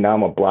 and now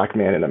I'm a Black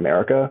man in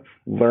America,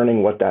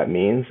 learning what that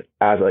means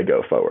as I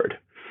go forward.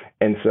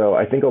 And so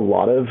I think a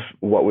lot of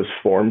what was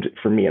formed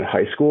for me in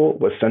high school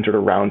was centered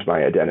around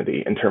my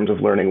identity in terms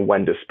of learning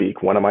when to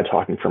speak. When am I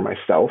talking for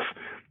myself?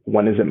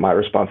 When is it my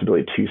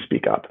responsibility to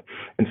speak up?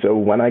 And so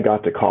when I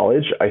got to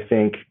college, I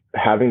think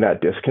having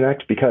that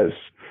disconnect, because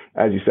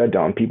as you said,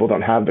 Don, people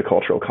don't have the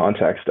cultural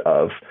context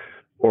of,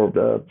 or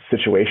the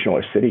situational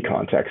or city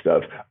context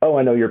of, oh,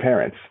 I know your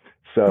parents,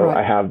 so right.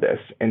 I have this.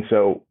 And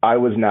so I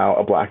was now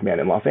a Black man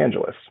in Los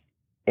Angeles.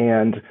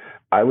 And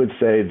I would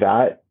say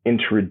that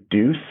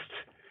introduced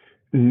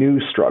new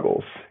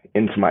struggles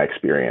into my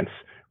experience,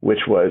 which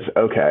was,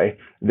 okay,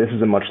 this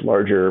is a much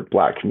larger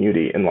Black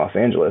community in Los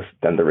Angeles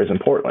than there is in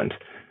Portland,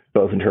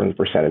 both in terms of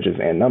percentages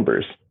and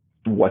numbers.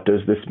 What does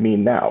this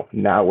mean now?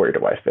 Now, where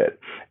do I fit?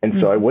 And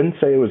so I wouldn't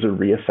say it was a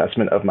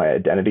reassessment of my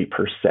identity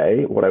per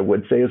se. What I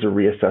would say is a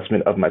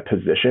reassessment of my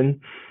position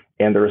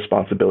and the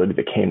responsibility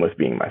that came with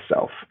being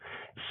myself.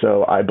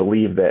 So I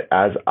believe that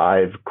as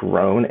I've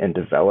grown and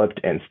developed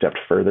and stepped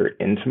further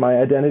into my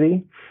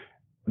identity,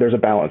 there's a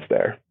balance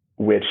there,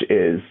 which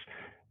is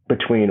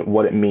between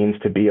what it means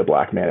to be a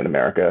Black man in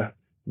America,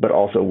 but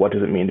also what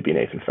does it mean to be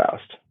Nathan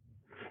Faust?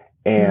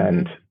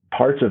 And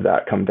parts of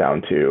that come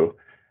down to,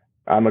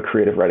 I'm a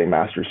creative writing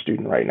master's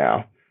student right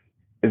now.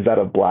 Is that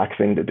a Black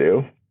thing to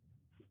do?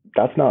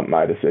 That's not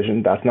my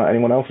decision. That's not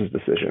anyone else's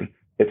decision.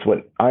 It's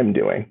what I'm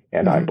doing,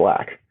 and I'm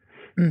Black.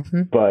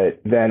 Mm-hmm.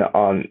 But then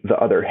on the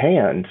other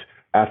hand,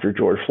 after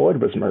George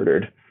Floyd was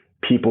murdered,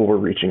 people were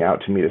reaching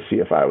out to me to see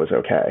if I was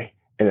okay.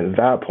 And at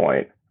that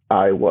point,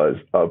 I was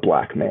a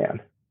Black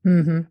man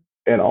Mm-hmm.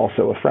 and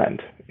also a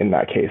friend in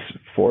that case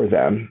for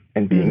them,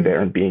 and being Mm-hmm.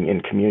 there and being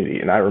in community.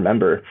 And I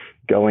remember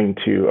going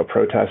to a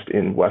protest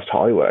in West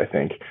Hollywood, I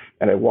think,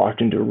 and I walked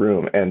into a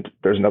room and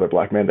there's another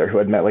Black man there who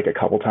I'd met like a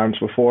couple times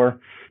before,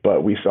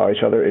 but we saw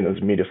each other and it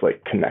was immediate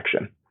like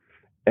connection.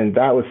 And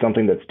that was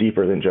something that's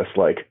deeper than just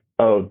like,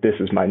 oh, this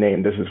is my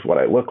name, this is what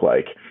I look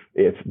like.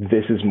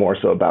 This is more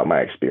so about my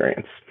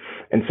experience.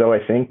 And so I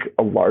think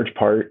a large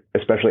part,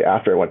 especially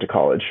after I went to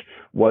college,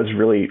 was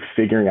really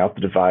figuring out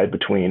the divide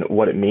between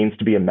what it means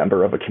to be a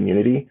member of a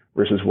community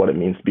versus what it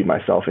means to be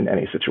myself in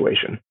any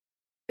situation.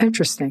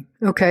 Interesting.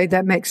 Okay,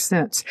 that makes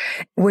sense.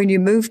 When you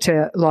moved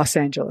to Los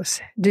Angeles,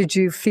 did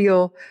you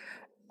feel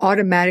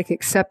automatic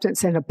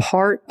acceptance and a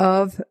part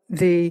of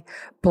the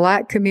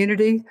Black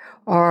community?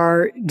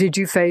 Or did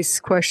you face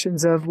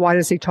questions of why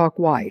does he talk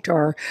white?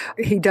 Or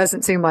he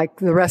doesn't seem like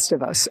the rest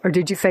of us? Or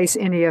did you face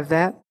any of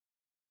that?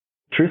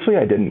 Truthfully,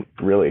 I didn't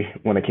really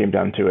when it came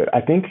down to it.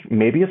 I think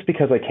maybe it's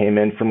because I came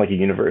in from like a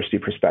university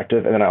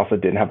perspective, and then I also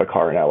didn't have a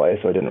car in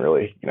LA, so I didn't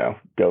really,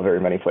 go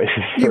very many places.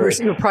 You were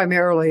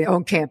primarily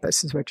on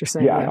campus, is what you're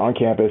saying. Yeah, on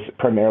campus,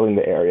 primarily in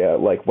the area,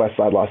 like West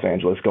Side Los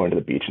Angeles, going to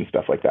the beach and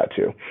stuff like that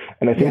too.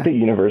 And I think that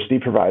university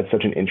provides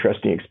such an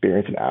interesting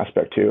experience and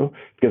aspect too,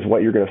 because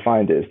what you're going to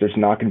find is there's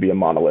not going to be a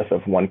monolith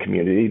of one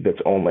community that's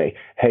only,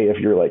 hey, if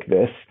you're like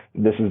this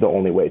is the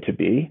only way to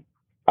be.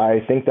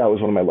 I think that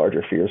was one of my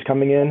larger fears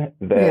coming in,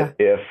 that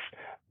if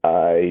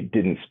I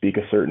didn't speak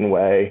a certain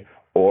way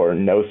or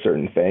know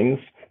certain things,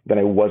 then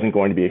I wasn't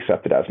going to be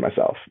accepted as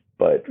myself.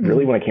 But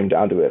really, when it came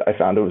down to it, I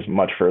found it was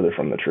much further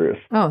from the truth.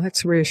 Oh,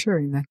 that's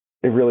reassuring then.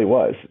 It really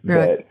was.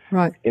 Right.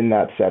 In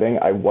that setting,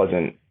 I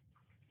wasn't,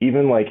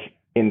 even like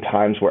in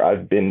times where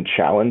I've been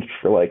challenged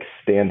for like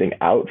standing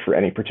out for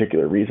any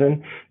particular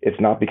reason, it's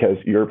not because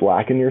you're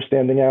Black and you're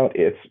standing out,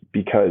 it's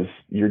because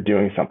you're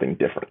doing something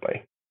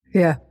differently.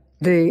 Yeah.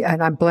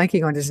 And I'm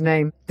blanking on his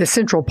name, the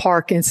Central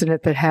Park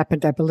incident that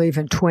happened, I believe,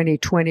 in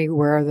 2020,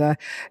 where the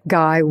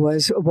guy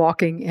was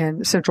walking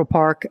in Central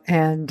Park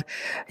and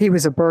he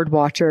was a bird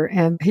watcher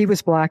and he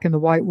was Black, and the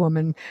white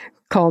woman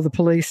called the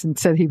police and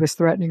said he was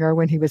threatening her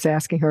when he was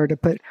asking her to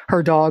put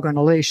her dog on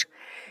a leash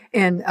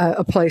in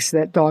a place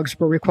that dogs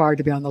were required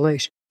to be on the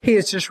leash. He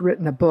has just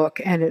written a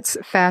book, and it's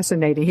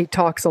fascinating. He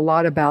talks a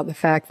lot about the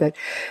fact that,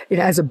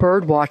 as a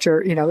bird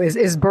watcher,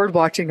 is bird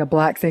watching a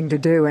Black thing to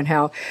do, and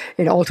how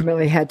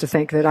ultimately had to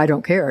think that I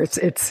don't care.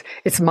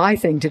 It's my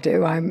thing to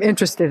do. I'm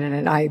interested in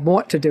it. I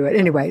want to do it.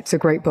 Anyway, it's a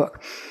great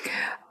book.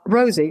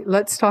 Rosie,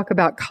 let's talk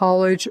about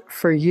college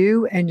for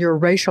you and your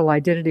racial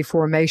identity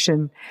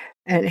formation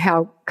and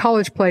how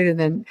college played, and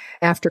then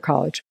after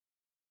college.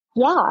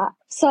 Yeah.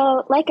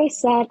 So like I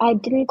said, I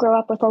didn't grow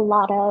up with a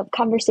lot of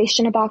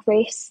conversation about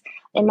race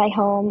in my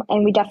home.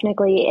 And we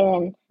definitely,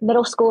 in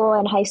middle school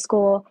and high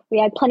school, we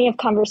had plenty of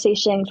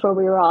conversations where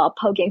we were all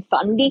poking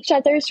fun at each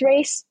other's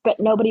race,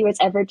 but nobody was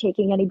ever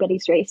taking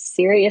anybody's race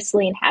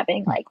seriously and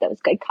having like those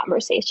good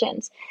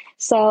conversations.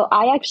 So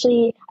I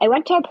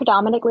went to a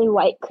predominantly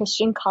white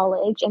Christian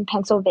college in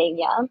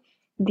Pennsylvania.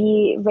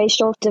 The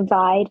racial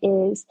divide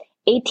is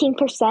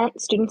 18%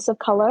 students of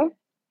color.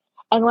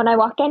 And when I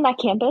walked on that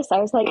campus, I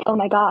was like, oh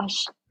my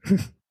gosh,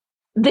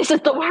 this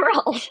is the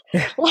world.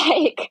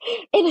 Like,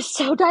 it is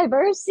so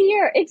diverse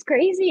here. It's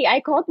crazy.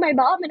 I called my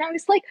mom and I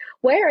was like,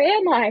 where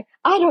am I?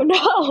 I don't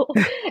know.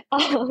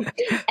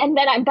 And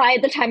then by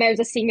the time I was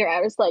a senior, I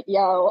was like,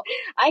 yo,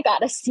 I got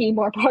to see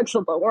more parts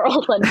of the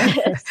world than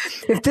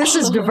this. If this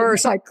is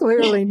diverse, I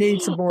clearly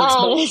need some more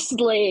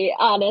exposure.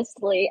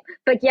 Honestly.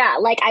 But yeah,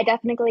 like I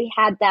definitely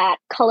had that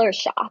color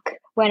shock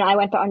when I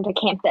went onto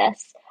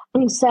campus.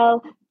 And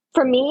so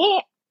for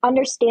me,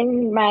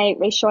 understanding my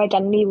racial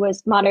identity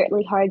was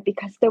moderately hard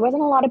because there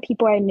wasn't a lot of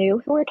people I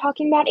knew who were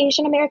talking about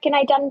Asian American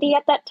identity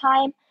at that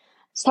time.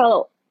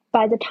 So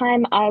by the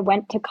time I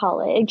went to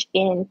college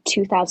in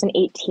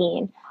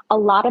 2018, a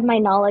lot of my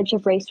knowledge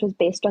of race was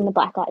based on the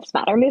Black Lives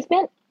Matter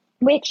movement,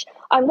 which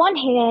on one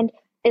hand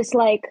is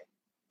like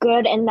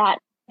good in that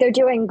they're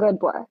doing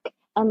good work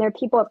and they're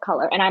people of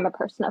color and I'm a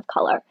person of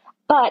color,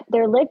 but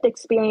their lived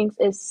experience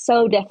is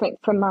so different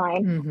from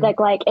mine. Mm-hmm. That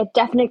like it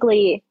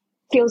definitely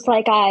feels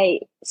like I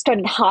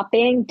started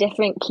hopping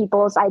different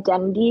people's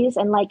identities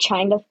and like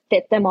trying to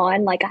fit them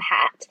on like a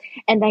hat,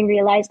 and then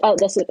realized, oh,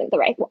 this isn't the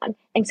right one.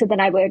 And so then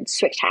I would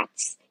switch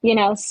hats,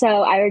 so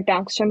I would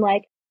bounce from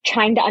like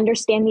trying to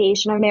understand the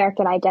Asian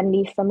American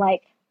identity from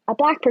like a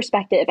Black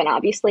perspective. And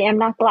obviously I'm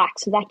not Black,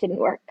 so that didn't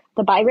work.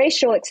 The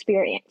biracial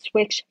experience,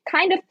 which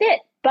kind of fit,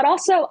 but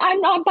also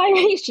I'm not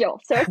biracial,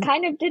 so it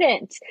kind of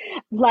didn't.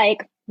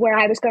 Like, where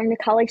I was going to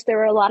college, there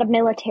were a lot of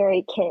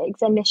military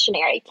kids and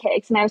missionary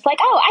kids. And I was like,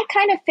 oh, I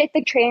kind of fit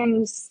the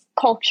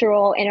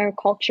transcultural,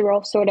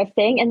 intercultural sort of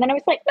thing. And then I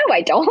was like, no,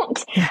 I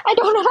don't. I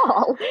don't at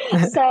all.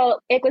 So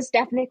it was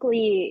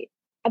definitely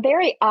a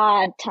very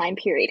odd time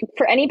period.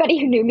 For anybody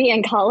who knew me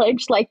in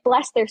college, like,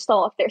 bless their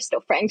soul if they're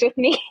still friends with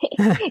me,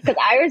 because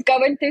I was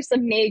going through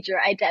some major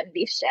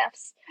identity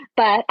shifts.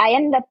 But I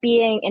ended up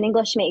being an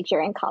English major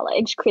in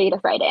college,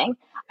 creative writing.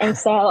 And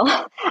so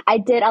I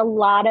did a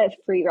lot of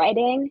free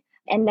writing.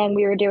 And then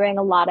we were doing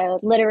a lot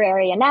of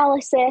literary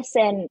analysis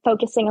and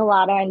focusing a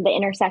lot on the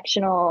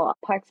intersectional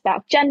parts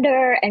about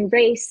gender and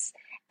race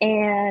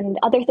and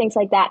other things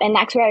like that. And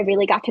that's where I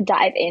really got to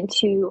dive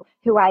into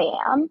who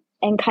I am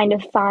and kind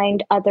of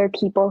find other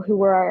people who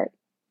were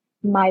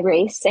my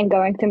race and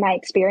going through my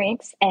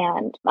experience.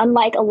 And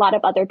unlike a lot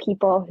of other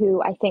people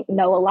who I think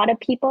know a lot of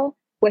people,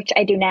 which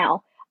I do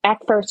now, at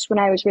first, when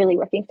I was really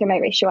working through my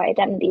racial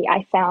identity,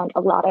 I found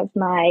a lot of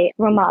my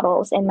role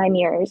models and my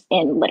mirrors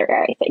in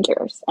literary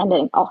figures and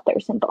in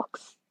authors and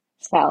books.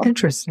 So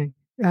interesting.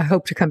 I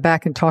hope to come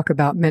back and talk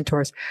about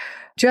mentors.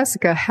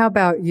 Jessica, how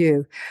about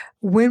you?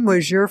 When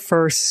was your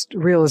first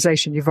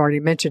realization? You've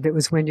already mentioned it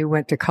was when you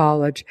went to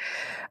college.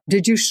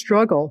 Did you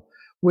struggle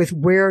with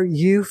where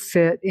you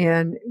fit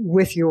in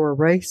with your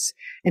race?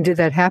 And did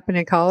that happen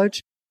in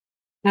college?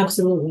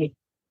 Absolutely.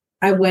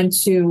 I went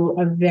to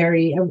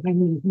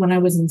when I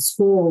was in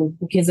school,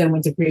 the kids I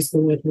went to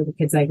preschool with were the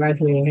kids I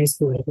graduated high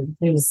school with.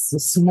 It was a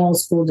small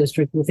school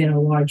district within a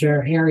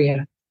larger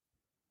area.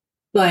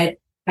 But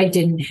I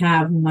didn't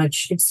have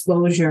much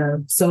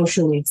exposure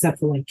socially except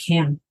for like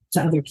camp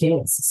to other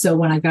kids. So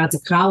when I got to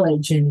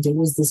college and it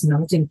was this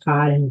melting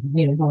pot and,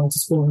 going to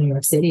school in New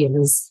York City, it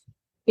was,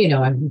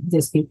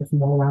 there's people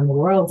from all around the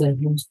world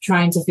and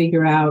trying to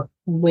figure out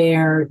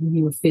where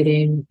you fit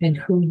in and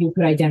who you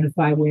could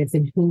identify with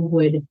and who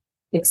would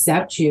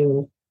accept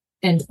you.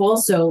 And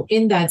also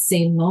in that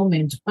same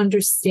moment,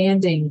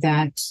 understanding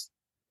that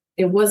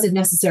it wasn't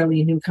necessarily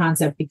a new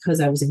concept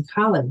because I was in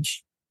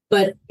college.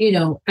 But,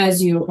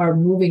 as you are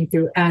moving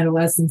through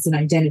adolescence and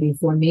identity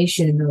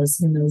formation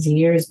in those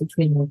years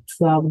between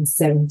 12 and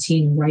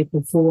 17, right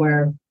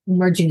before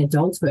emerging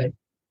adulthood,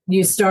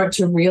 you start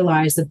to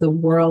realize that the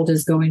world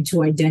is going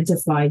to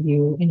identify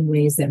you in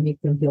ways that make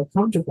them feel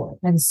comfortable.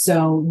 And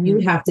so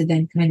you have to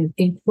then kind of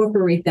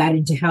incorporate that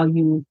into how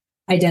you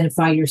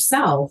identify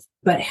yourself,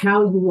 but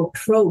how you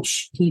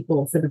approach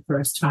people for the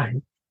first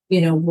time.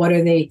 What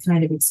are they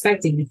kind of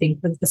expecting? I think,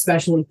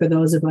 especially for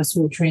those of us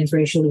who are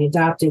transracially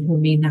adopted, who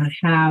may not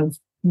have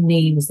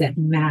names that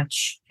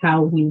match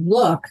how we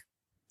look,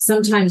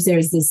 sometimes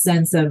there's this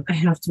sense of, I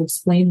have to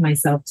explain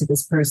myself to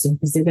this person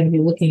because they're going to be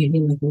looking at me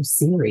like, oh,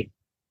 Siri.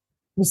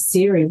 Oh,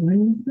 Siri,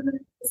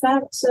 is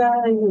that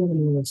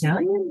Italian?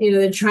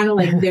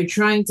 They're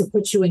trying to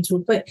put you into a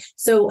place.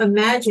 So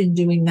imagine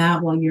doing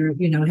that while you're,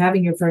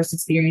 having your first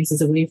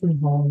experiences away from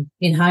home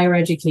in higher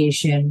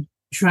education,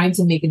 trying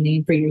to make a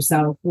name for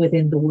yourself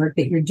within the work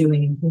that you're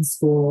doing in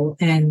school,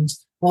 and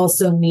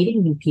also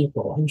meeting new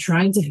people and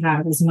trying to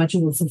have as much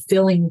of a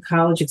fulfilling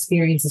college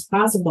experience as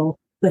possible,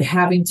 but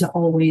having to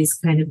always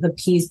kind of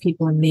appease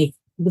people and make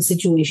the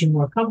situation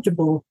more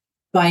comfortable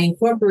by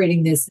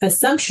incorporating this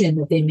assumption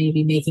that they may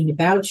be making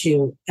about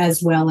you,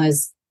 as well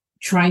as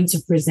trying to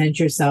present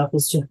yourself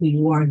as to who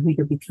you are and who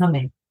you're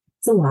becoming.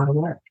 It's a lot of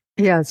work.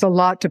 Yeah, it's a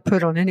lot to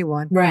put on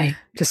anyone. Right.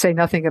 To say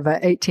nothing of an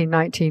 18,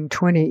 19,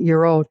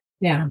 20-year-old.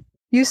 Yeah.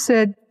 You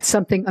said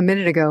something a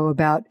minute ago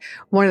about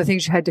one of the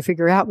things you had to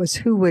figure out was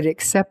who would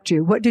accept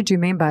you. What did you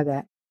mean by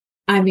that?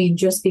 I mean,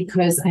 just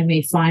because I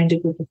may find a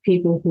group of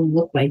people who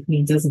look like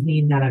me doesn't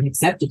mean that I'm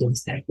accepted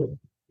into that group.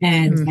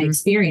 And I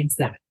experienced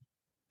that.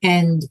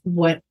 And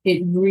what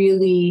it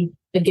really,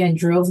 again,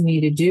 drove me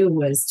to do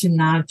was to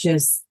not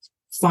just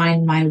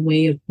find my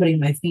way of putting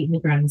my feet in the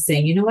ground and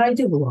saying, you know what, I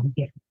do belong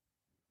here.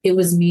 It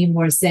was me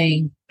more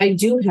saying, I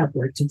do have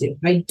work to do.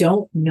 I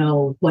don't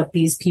know what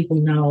these people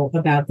know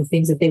about the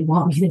things that they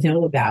want me to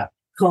know about.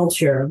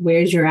 Culture.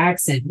 Where's your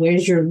accent?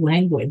 Where's your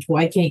language?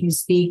 Why can't you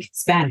speak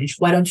Spanish?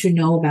 Why don't you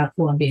know about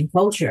Colombian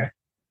culture?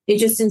 It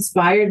just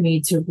inspired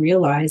me to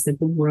realize that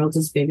the world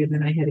is bigger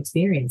than I had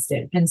experienced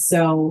it. And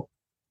so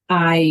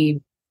I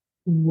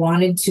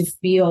wanted to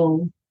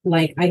feel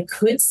like I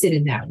could sit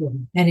in that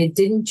room. And it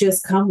didn't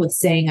just come with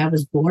saying I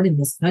was born in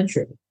this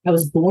country. I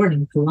was born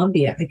in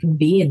Colombia. I can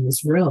be in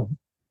this room.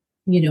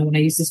 When I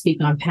used to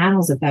speak on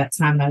panels at that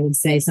time, I would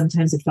say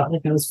sometimes it felt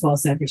like I was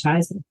false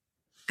advertising.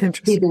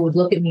 People would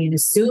look at me and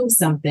assume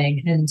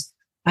something, and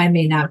I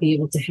may not be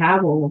able to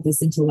have all of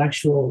this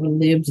intellectual or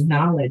lived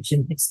knowledge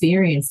and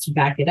experience to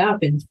back it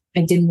up. And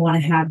I didn't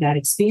want to have that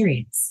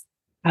experience.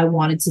 I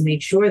wanted to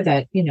make sure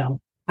that,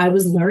 I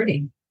was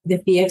learning.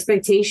 If the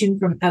expectation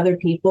from other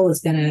people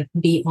is going to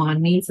be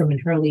on me from an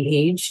early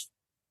age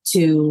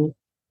to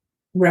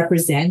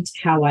represent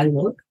how I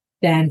look,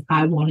 then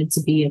I wanted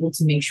to be able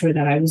to make sure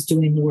that I was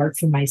doing the work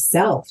for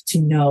myself to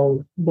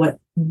know what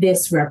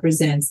this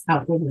represents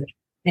outwardly.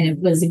 And it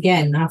was,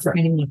 again, not for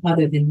anyone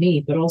other than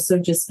me, but also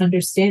just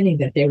understanding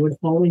that there would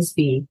always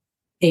be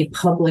a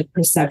public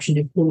perception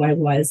of who I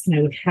was, and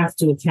I would have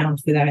to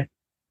account for that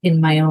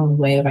in my own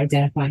way of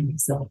identifying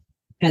myself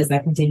as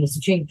that continues to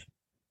change.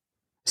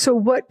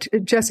 So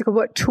Jessica,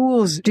 what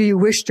tools do you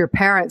wish your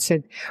parents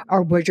had,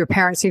 or were your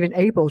parents even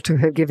able to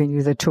have given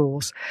you the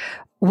tools?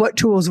 What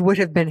tools would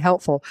have been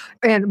helpful?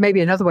 And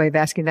maybe another way of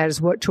asking that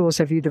is, what tools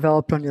have you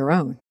developed on your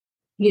own?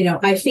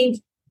 I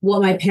think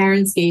what my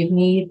parents gave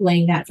me,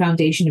 laying that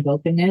foundation of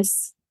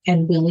openness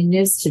and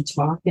willingness to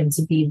talk and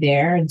to be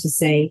there and to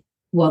say,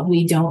 what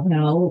we don't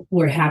know,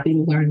 we're happy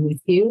to learn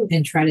with you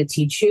and try to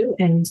teach you.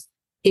 And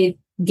it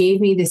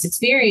gave me this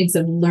experience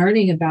of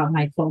learning about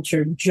my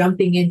culture,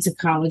 jumping into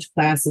college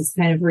classes,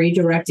 kind of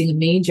redirecting a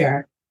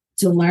major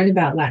to learn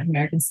about Latin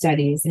American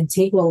studies and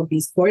take all of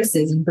these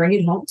courses and bring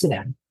it home to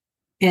them.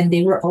 And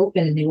they were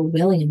open and they were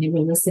willing and they were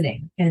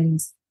listening. And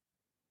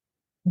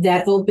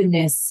that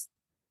openness,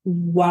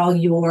 while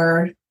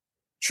you're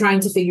trying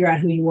to figure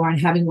out who you are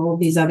and having all of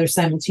these other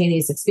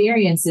simultaneous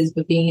experiences,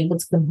 but being able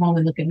to come home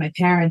and look at my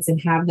parents and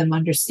have them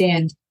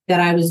understand that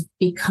I was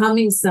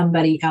becoming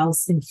somebody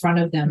else in front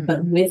of them,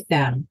 but with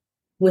them,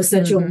 was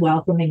such a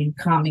welcoming and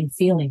calming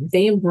feeling.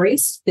 They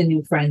embraced the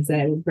new friends that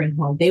I would bring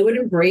home. They would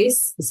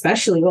embrace,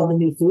 especially all the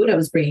new food I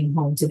was bringing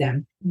home to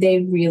them.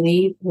 They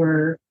really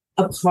were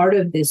a part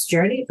of this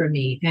journey for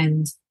me.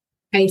 And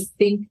I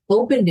think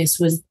openness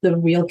was the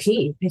real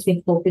key. I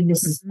think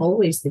openness is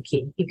always the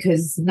key,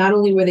 because not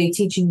only were they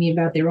teaching me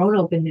about their own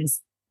openness,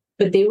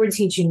 but they were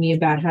teaching me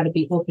about how to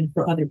be open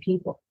for other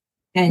people.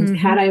 And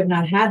had I have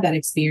not had that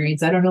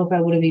experience, I don't know if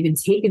I would have even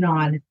taken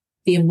on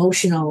the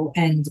emotional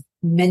and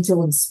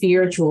mental and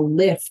spiritual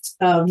lift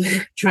of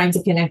trying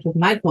to connect with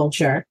my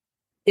culture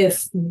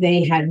if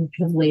they hadn't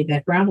have laid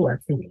that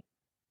groundwork for me.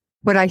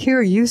 What I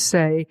hear you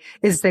say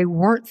is they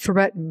weren't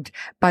threatened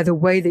by the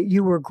way that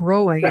you were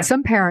growing. Right. And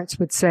some parents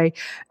would say,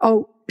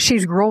 oh,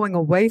 she's growing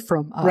away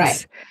from us.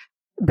 Right.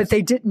 But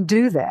they didn't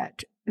do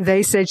that.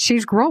 They said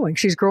she's growing.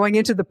 She's growing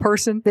into the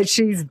person that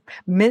she's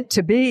meant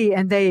to be.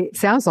 And they,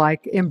 sounds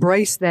like,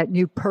 embrace that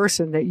new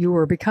person that you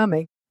were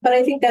becoming. But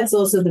I think that's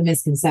also the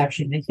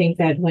misconception. I think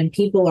that when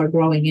people are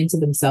growing into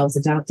themselves,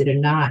 adopted or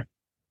not,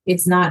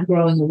 it's not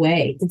growing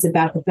away. It's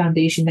about the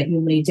foundation that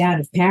you lay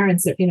down. If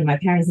parents, my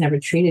parents never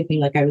treated me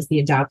like I was the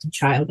adopted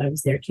child. I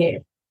was their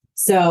kid.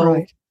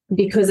 So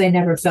because I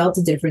never felt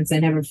a difference, I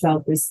never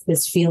felt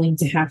this feeling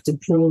to have to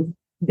prove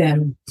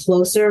them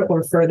closer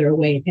or further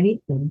away at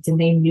any point. And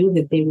they knew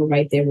that they were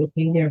right there with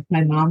me.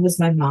 My mom was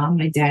my mom.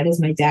 My dad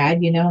is my dad,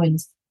 and,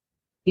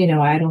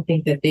 I don't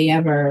think that they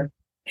ever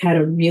had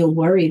a real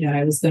worry that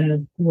I was going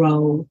to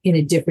grow in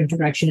a different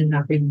direction and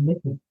not bring them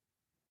with me.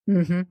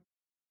 Mm-hmm.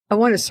 I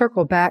want to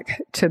circle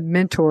back to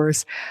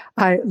mentors.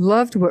 I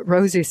loved what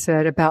Rosie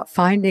said about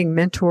finding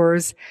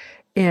mentors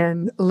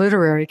in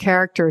literary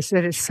characters.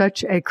 That is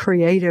such a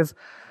creative,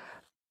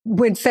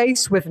 when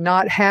faced with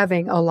not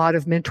having a lot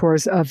of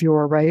mentors of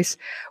your race,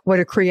 what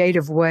a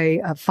creative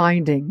way of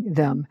finding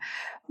them.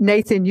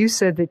 Nathan, you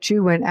said that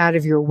you went out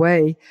of your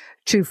way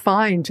to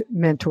find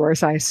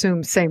mentors, I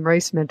assume same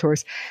race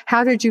mentors.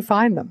 How did you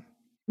find them?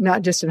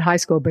 Not just in high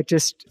school, but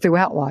just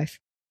throughout life.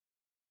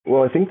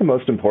 Well, I think the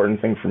most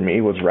important thing for me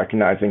was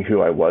recognizing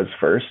who I was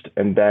first,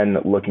 and then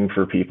looking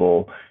for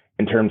people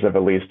in terms of,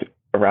 at least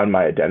around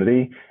my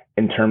identity,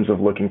 in terms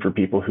of looking for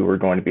people who were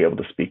going to be able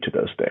to speak to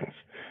those things.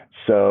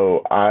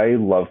 So I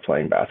love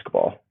playing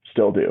basketball,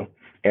 still do.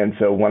 And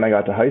so when I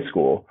got to high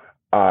school,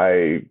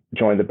 I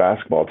joined the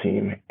basketball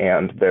team,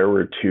 and there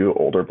were two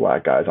older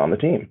Black guys on the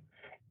team.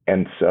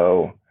 And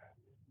so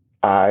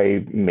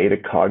I made a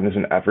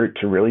cognizant effort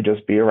to really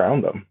just be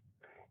around them.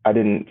 I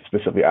didn't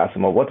specifically ask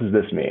them, well, what does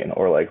this mean?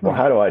 Or like, well,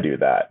 how do I do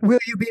that? Will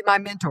you be my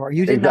mentor?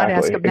 You did not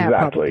ask them that.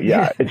 Exactly.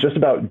 Yeah. It's just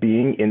about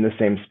being in the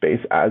same space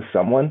as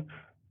someone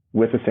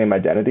with the same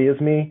identity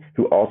as me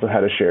who also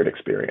had a shared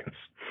experience.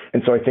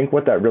 And so I think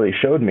what that really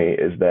showed me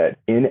is that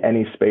in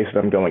any space that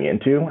I'm going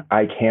into,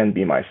 I can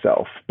be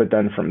myself. But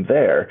then from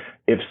there,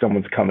 if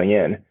someone's coming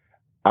in,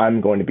 I'm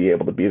going to be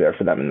able to be there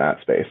for them in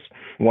that space.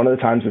 One of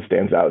the times that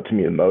stands out to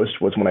me the most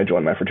was when I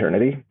joined my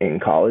fraternity in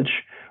college,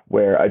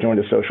 where I joined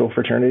a social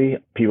fraternity.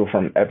 People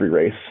from every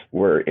race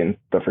were in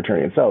the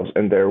fraternity themselves,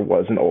 and there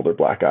was an older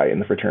Black guy in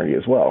the fraternity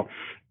as well.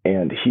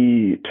 And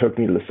he took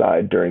me to the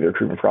side during the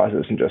recruitment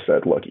process and just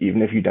said, look,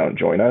 even if you don't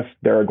join us,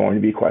 there are going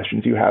to be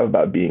questions you have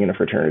about being in a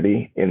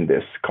fraternity in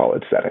this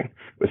college setting,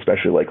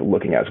 especially like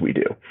looking as we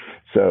do.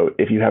 So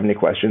if you have any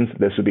questions,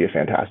 this would be a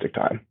fantastic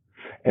time.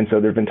 And so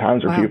there have been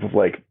times where people have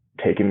like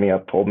taken me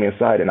up, pulled me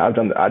aside, and I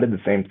did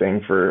the same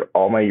thing for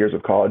all my years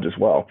of college as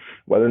well.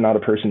 Whether or not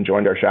a person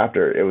joined our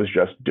chapter, it was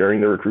just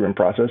during the recruitment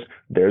process,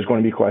 there's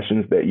going to be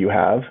questions that you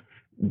have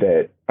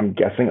that I'm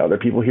guessing other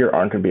people here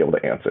aren't going to be able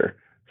to answer.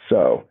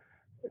 So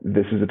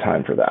this is a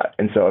time for that.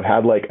 And so I've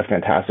had like a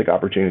fantastic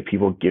opportunity.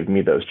 People give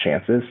me those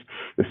chances.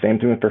 The same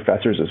thing with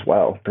professors as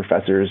well.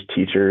 Professors,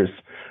 teachers,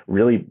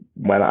 really,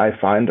 when I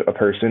find a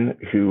person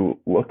who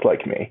looked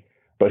like me,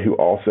 but who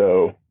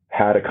also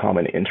had a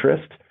common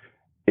interest,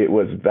 it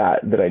was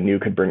that I knew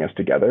could bring us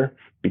together,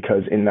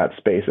 because in that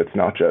space, it's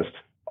not just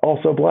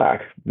also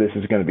Black. This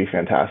is going to be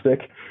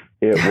fantastic.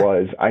 It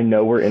was, I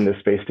know we're in this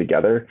space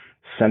together,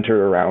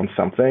 centered around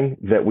something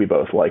that we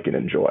both like and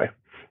enjoy.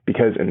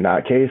 Because in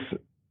that case,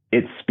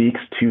 it speaks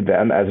to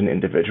them as an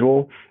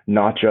individual,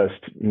 not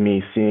just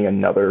me seeing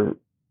another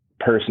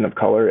person of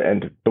color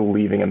and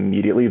believing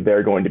immediately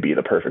they're going to be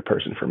the perfect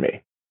person for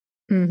me.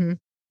 Mm-hmm.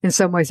 In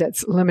some ways,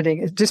 that's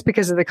limiting. Just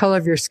because of the color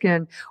of your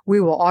skin, we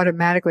will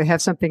automatically have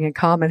something in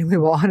common and we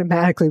will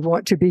automatically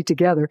want to be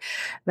together.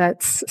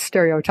 That's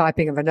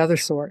stereotyping of another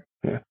sort.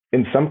 Yeah.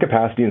 In some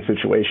capacity and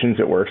situations,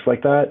 it works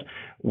like that,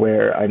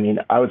 where, I mean,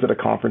 I was at a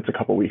conference a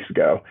couple weeks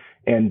ago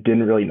and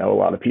didn't really know a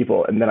lot of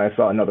people. And then I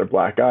saw another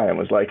Black guy and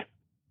was like,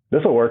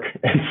 this will work.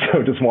 And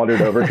so just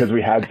wandered over because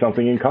we had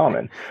something in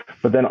common.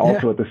 But then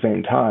also at the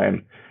same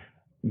time,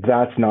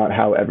 that's not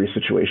how every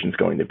situation is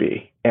going to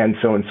be. And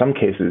so in some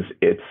cases,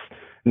 it's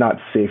not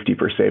safety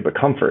per se, but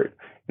comfort,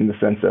 in the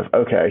sense of,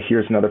 okay,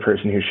 here's another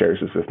person who shares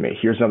this with me.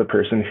 Here's another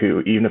person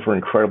who, even if we're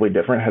incredibly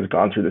different, has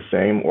gone through the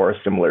same or a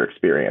similar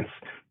experience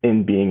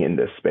in being in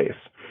this space.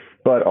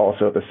 But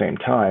also at the same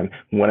time,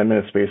 when I'm in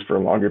a space for a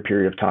longer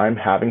period of time,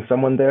 having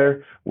someone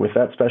there with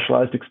that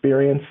specialized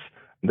experience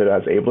that I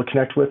was able to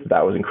connect with,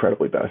 that was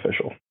incredibly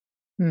beneficial.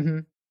 Mm-hmm.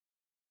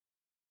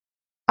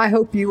 I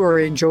hope you are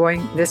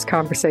enjoying this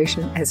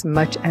conversation as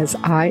much as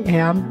I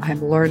am.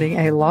 I'm learning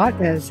a lot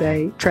as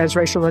a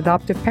transracial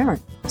adoptive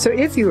parent. So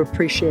if you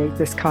appreciate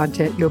this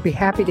content, you'll be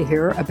happy to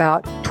hear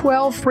about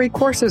 12 free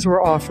courses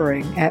we're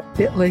offering at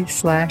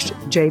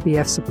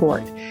bit.ly/JBF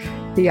support,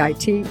 bit.ly/JBF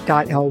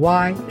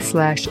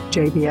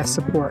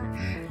support.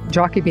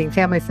 Jockey Being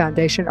Family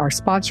Foundation are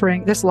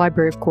sponsoring this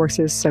library of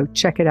courses, so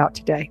check it out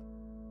today.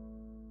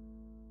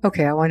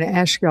 Okay, I want to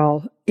ask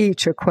y'all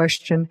each a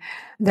question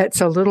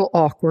that's a little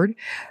awkward,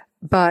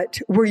 but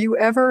were you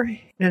ever,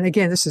 and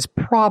again, this is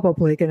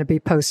probably going to be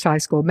post-high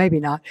school, maybe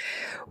not,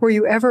 were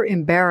you ever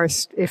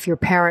embarrassed if your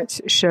parents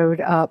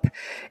showed up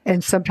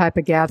in some type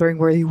of gathering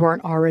where you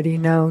weren't already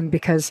known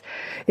because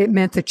it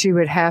meant that you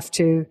would have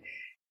to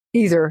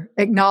either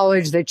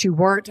acknowledge that you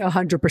weren't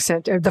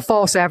 100%, the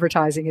false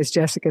advertising, as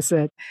Jessica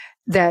said,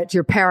 that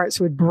your parents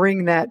would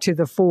bring that to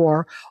the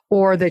fore,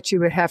 or that you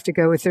would have to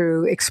go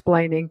through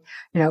explaining,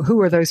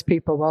 who are those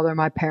people? Well, they're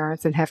my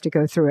parents, and have to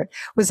go through it.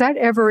 Was that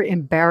ever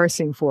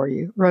embarrassing for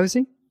you,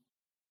 Rosie?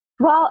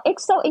 Well,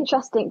 it's so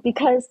interesting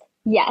because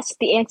yes,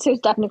 the answer is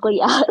definitely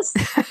yes.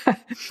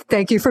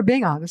 Thank you for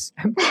being honest.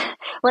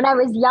 When I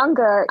was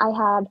younger, I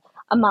had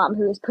a mom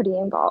who was pretty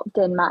involved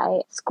in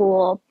my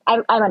school.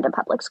 I went to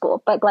public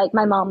school, but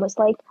my mom was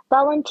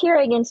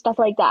volunteering and stuff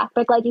like that.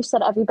 But like you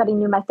said, everybody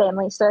knew my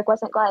family. So it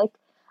wasn't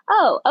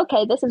oh,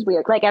 okay, this is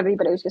weird.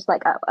 Everybody was just oh,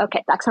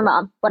 okay, that's her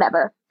mom,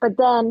 whatever. But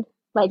then,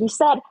 like you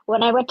said,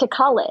 when I went to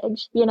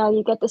college,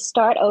 you get to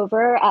start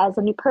over as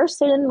a new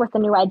person with a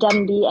new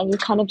identity, and you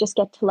kind of just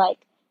get to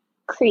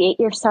create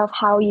yourself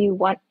how you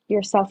want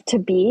yourself to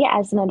be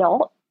as an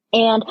adult.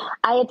 And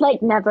I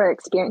had never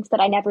experienced that.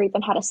 I never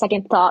even had a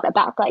second thought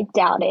about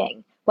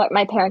doubting what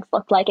my parents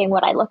looked like and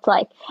what I looked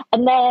like.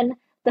 And then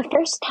the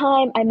first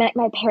time I met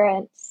my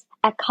parents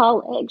at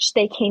college,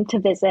 they came to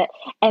visit,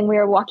 and we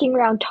were walking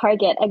around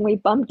Target and we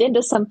bumped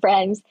into some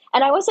friends,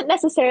 and I wasn't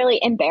necessarily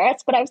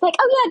embarrassed, but I was oh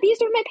yeah,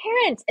 these are my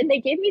parents. And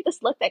they gave me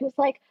this look that was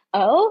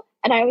oh,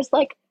 and I was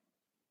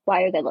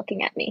why are they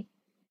looking at me?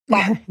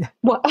 Why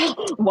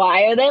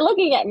are they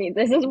looking at me?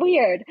 This is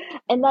weird.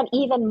 And then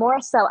even more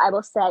so, I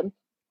will say,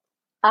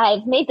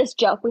 I've made this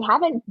joke. We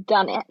haven't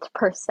done it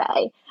per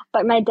se,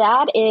 but my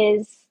dad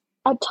is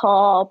a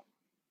tall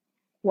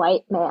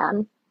white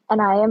man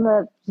and I am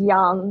a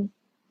young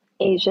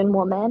Asian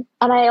woman.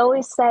 And I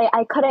always say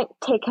I couldn't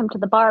take him to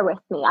the bar with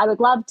me. I would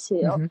love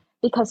to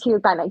because he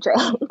would buy my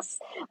drinks,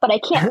 but I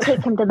can't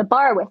take him to the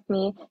bar with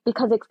me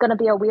because it's going to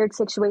be a weird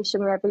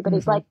situation where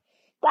everybody's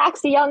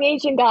that's a young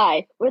Asian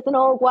guy with an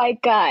old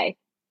white guy.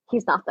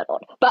 He's not that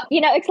old. But,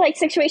 it's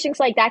situations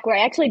like that where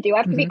I actually do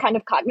have to be kind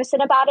of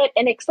cognizant about it.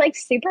 And it's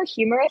super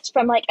humorous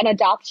from an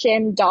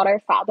adoption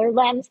daughter-father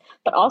lens,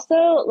 but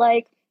also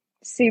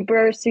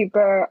super,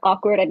 super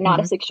awkward and not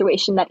a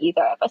situation that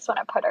either of us want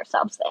to put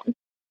ourselves in.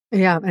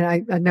 Yeah, and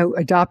I know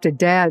adopted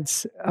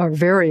dads are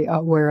very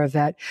aware of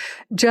that.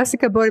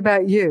 Jessica, what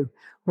about you?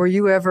 Were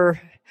you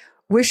ever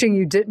wishing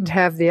you didn't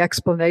have the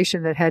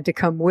explanation that had to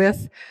come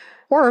with,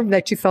 or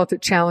that you felt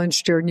it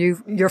challenged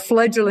your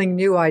fledgling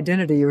new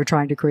identity you were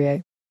trying to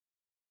create?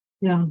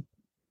 No.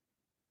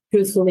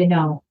 Truthfully,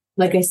 no.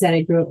 Like I said,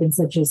 I grew up in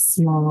such a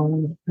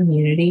small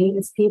community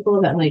of people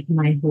that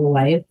my whole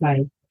life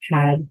I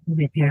had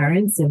my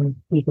parents and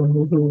people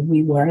knew who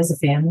we were as a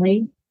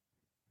family.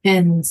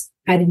 And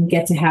I didn't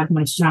get to have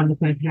much time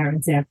with my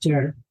parents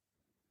after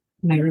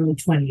my early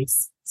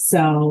 20s.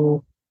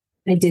 So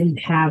I didn't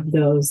have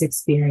those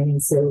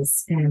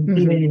experiences. And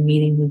even in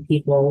meeting with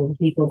people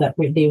that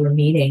they were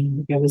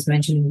meeting, like I was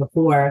mentioning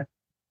before,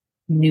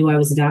 knew I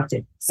was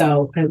adopted.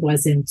 So I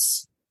wasn't,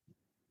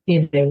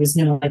 there was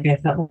no, I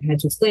felt like I had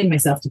to explain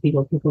myself to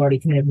people. People already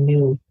kind of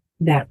knew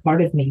that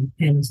part of me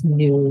and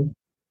knew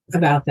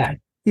about that.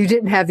 You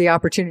didn't have the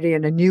opportunity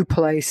in a new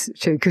place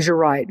because you're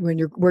right.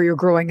 Where you're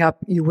growing up,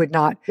 you would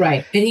not.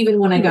 Right. And even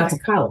when I got to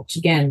college,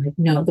 again,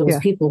 those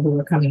people who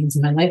were coming into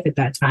my life at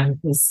that time, it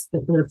was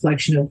the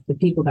reflection of the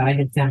people that I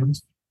had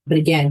found but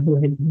again,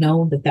 who had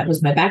known that that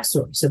was my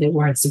backstory. So they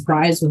weren't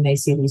surprised when they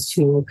see these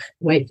two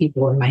white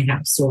people in my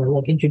house or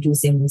like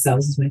introducing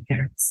themselves as my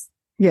parents.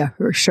 Yeah,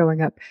 who are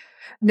showing up.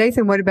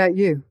 Nathan, what about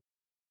you?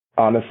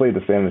 Honestly,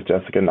 the same as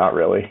Jessica, not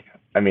really.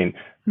 I mean,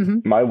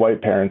 my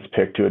white parents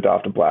picked to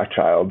adopt a black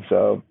child,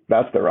 so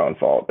that's their own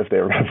fault if they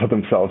were going to put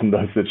themselves in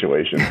those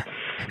situations.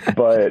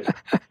 But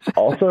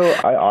also,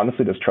 I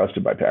honestly just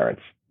trusted my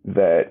parents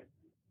that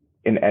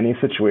in any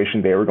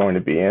situation they were going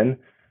to be in,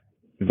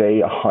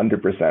 they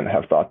 100%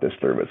 have thought this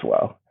through as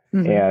well.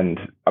 And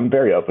I'm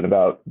very open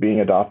about being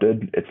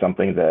adopted. It's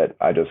something that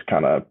I just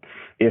kind of,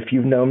 if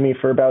you've known me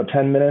for about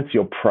 10 minutes,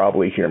 you'll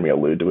probably hear me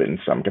allude to it in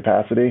some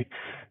capacity.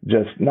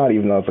 Just not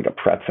even though it's like a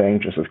prep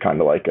thing, just as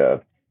kind of like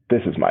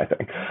this is my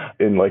thing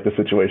in like the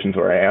situations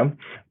where I am.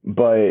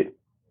 But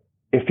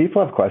if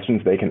people have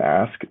questions, they can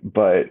ask.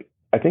 But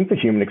I think the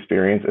human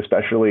experience,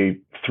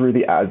 especially through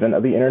the advent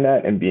of the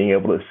internet and being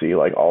able to see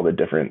like all the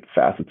different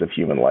facets of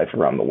human life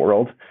around the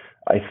world,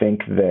 I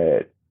think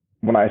that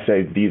when I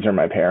say these are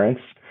my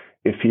parents,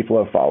 if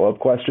people have follow-up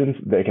questions,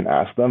 they can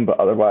ask them. But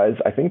otherwise,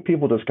 I think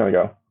people just kind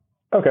of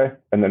go, okay,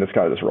 and then just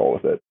kind of just roll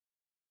with it.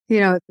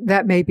 You know,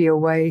 that may be a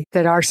way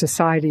that our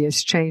society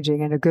is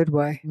changing in a good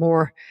way,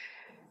 more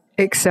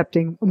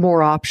accepting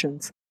more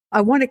options.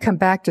 I want to come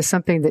back to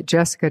something that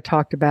Jessica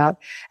talked about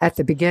at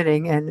the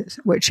beginning and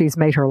what she's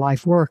made her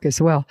life work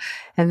as well.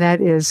 And that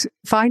is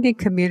finding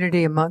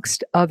community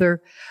amongst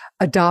other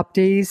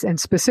adoptees and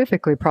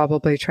specifically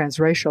probably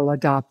transracial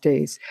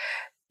adoptees.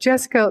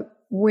 Jessica,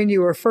 when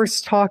you were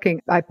first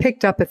talking, I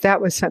picked up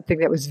that was something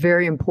that was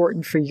very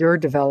important for your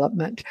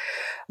development.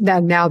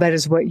 Now that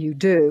is what you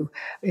do,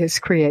 is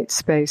create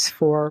space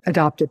for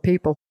adopted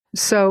people.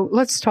 So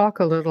let's talk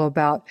a little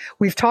about,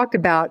 we've talked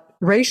about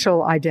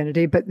racial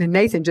identity, but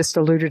Nathan just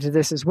alluded to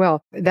this as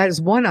well. That is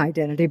one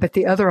identity, but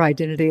the other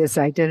identity is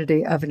the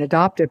identity of an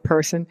adopted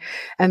person.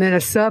 And then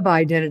a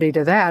sub-identity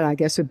to that, I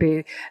guess, would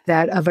be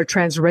that of a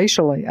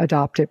transracially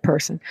adopted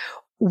person.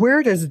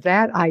 Where does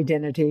that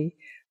identity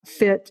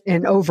fit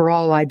in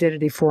overall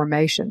identity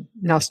formation?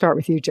 And I'll start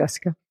with you,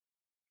 Jessica.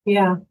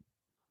 Yeah.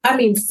 I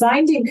mean,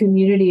 finding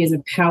community is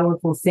a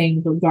powerful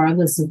thing,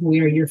 regardless of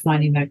where you're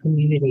finding that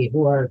community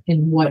or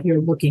in what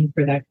you're looking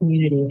for that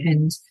community.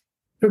 And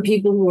for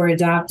people who are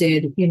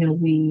adopted, you know,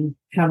 we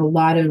have a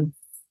lot of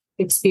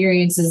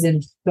experiences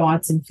and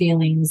thoughts and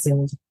feelings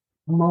and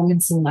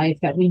moments in life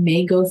that we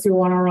may go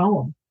through on our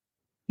own.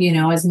 You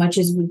know, as much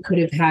as we could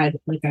have had,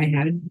 like I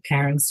had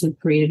parents who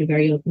created a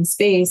very open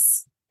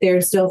space, there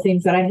are still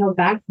things that I held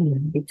back from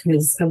them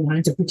because I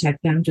wanted to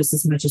protect them just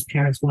as much as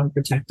parents want to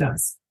protect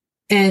us.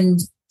 And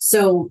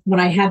so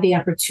when I had the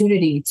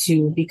opportunity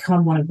to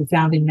become one of the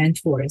founding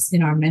mentors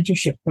in our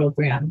mentorship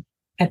program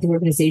at the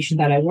organization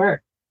that I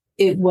work,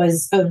 it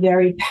was a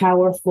very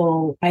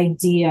powerful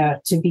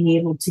idea to be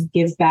able to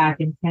give back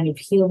and kind of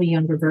heal the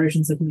younger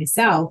versions of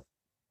myself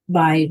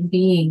by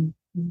being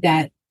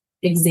that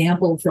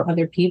example for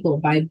other people,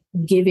 by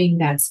giving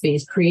that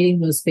space,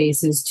 creating those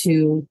spaces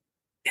to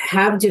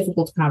have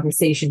difficult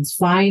conversations,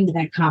 find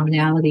that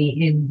commonality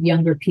in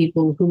younger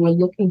people who are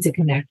looking to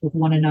connect with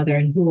one another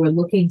and who are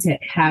looking to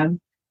have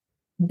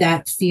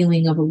that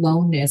feeling of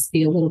aloneness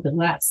be a little bit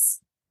less.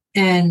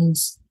 And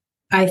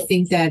I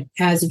think that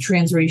as a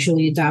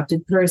transracially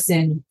adopted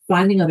person,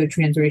 finding other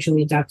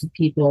transracially adopted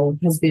people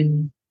has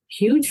been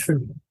huge for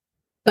me.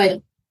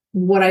 But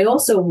what I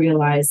also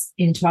realize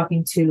in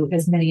talking to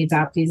as many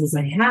adoptees as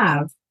I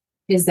have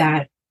is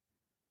that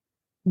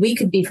we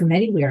could be from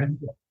anywhere in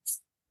the world,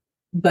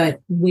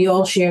 but we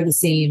all share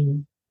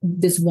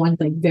this one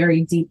like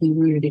very deeply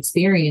rooted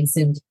experience,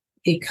 and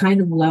it kind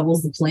of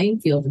levels the playing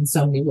field in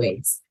so many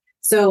ways.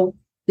 So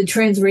the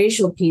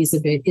transracial piece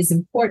of it is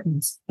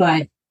important,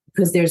 but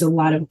because there's a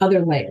lot of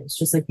other layers,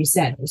 just like you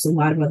said, there's a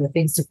lot of other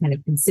things to kind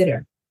of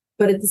consider.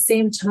 But at the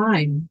same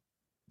time,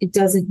 it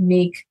doesn't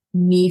make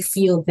me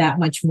feel that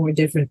much more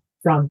different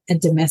from a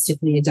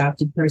domestically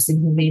adopted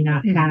person who may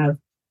not have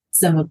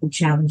some of the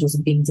challenges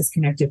of being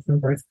disconnected from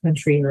birth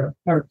country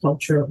or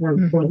culture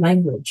or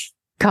language.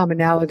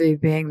 Commonality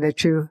being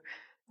that you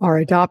are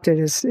adopted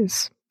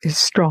is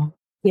strong.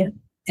 Yeah.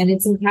 And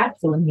it's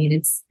impactful. I mean,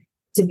 it's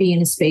to be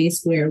in a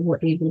space where we're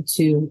able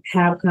to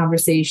have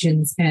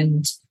conversations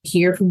and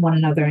hear from one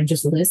another and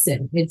just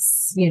listen.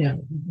 It's, you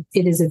know,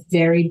 it is a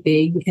very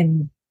big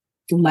and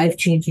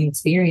life-changing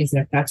experience.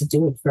 And I've got to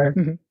do it for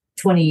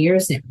 20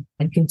 years now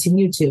and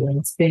continue to. And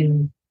it's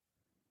been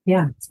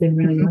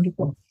really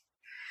wonderful.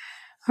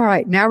 All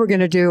right. Now we're going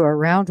to do a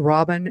round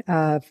robin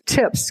of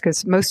tips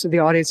because most of the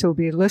audience who will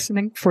be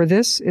listening for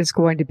this is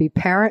going to be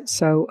parents.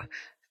 So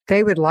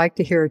they would like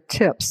to hear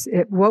tips.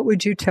 What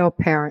would you tell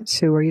parents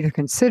who are either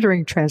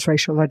considering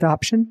transracial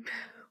adoption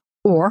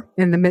or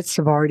in the midst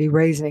of already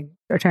raising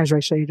a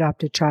transracially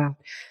adopted child?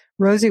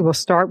 Rosie, we'll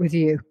start with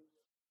you.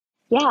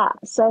 Yeah.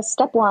 So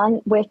step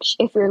one, which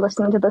if you're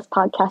listening to this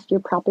podcast, you're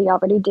probably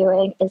already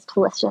doing, is to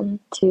listen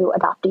to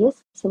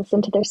adoptees. So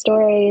listen to their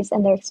stories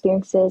and their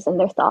experiences and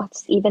their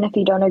thoughts, even if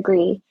you don't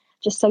agree,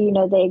 just so you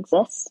know they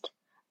exist.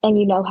 and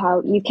you know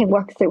how you can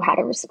work through how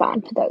to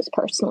respond to those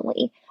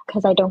personally.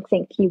 Because I don't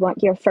think you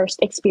want your first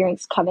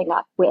experience coming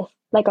up with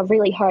like a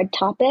really hard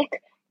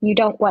topic. You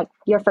don't want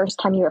your first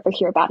time you ever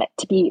hear about it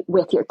to be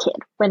with your kid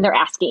when they're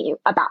asking you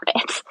about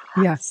it.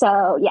 Yeah.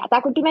 So yeah,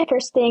 that would be my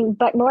first thing.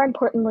 But more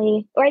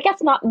importantly, or I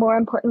guess not more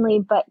importantly,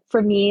 but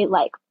for me,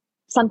 like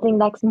something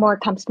that's more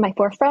comes to my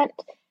forefront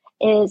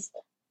is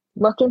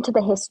look into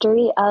the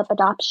history of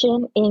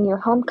adoption in your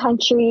home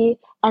country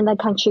and the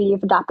country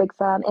you've adopted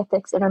from, if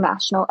it's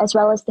international, as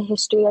well as the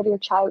history of your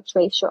child's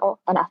racial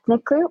and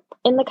ethnic group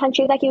in the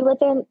country that you live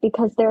in,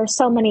 because there are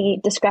so many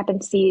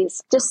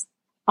discrepancies, just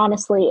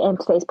honestly, in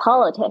today's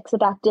politics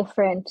about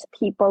different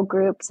people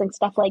groups and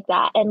stuff like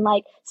that. And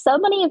like so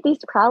many of these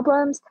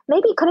problems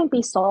maybe couldn't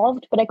be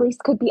solved, but at least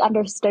could be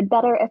understood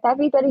better if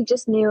everybody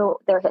just knew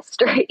their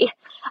history.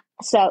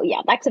 So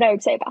yeah, that's what I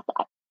would say about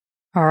that.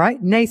 All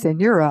right, Nathan,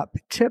 you're up.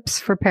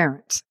 Tips for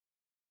parents.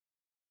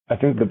 I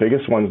think the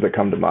biggest ones that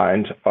come to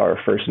mind are,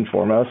 first and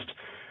foremost,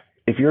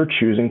 if you're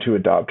choosing to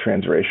adopt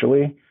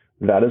transracially,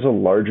 that is a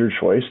larger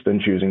choice than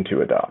choosing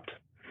to adopt.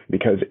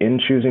 Because in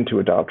choosing to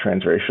adopt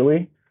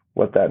transracially,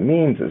 what that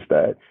means is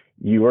that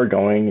you are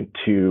going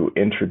to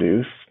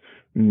introduce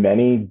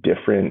many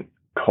different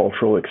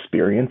cultural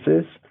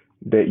experiences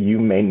that you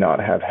may not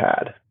have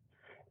had.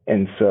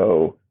 And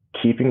so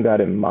keeping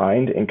that in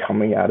mind and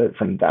coming at it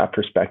from that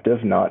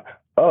perspective, not,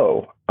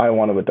 oh, I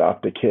want to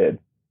adopt a kid.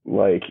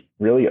 Like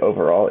really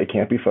overall, it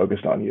can't be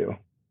focused on you.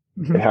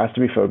 Mm-hmm. It has to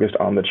be focused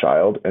on the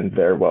child and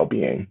their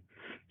well-being.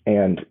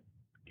 And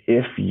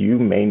if you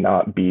may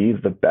not be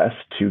the best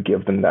to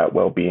give them that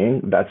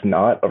well-being, that's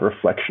not a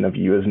reflection of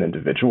you as an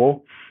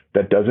individual.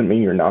 That doesn't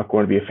mean you're not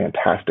going to be a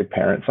fantastic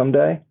parent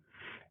someday.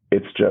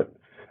 It's just,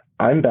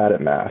 I'm bad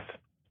at math.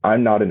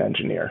 I'm not an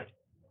engineer.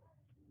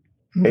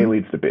 Mm-hmm. A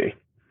leads to B.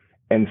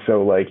 And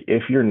so like,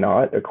 if you're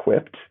not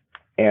equipped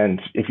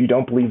and if you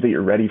don't believe that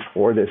you're ready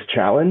for this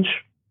challenge,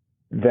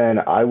 then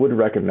I would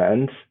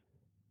recommend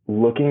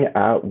looking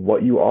at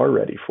what you are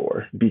ready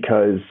for,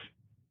 because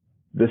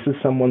this is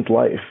someone's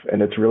life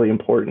and it's really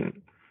important.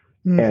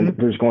 Mm-hmm. And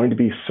there's going to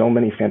be so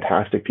many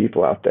fantastic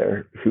people out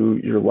there who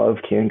your love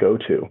can go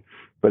to.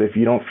 But if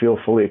you don't feel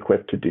fully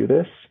equipped to do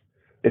this,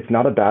 it's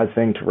not a bad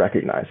thing to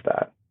recognize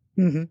that.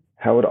 Mm-hmm.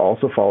 How I would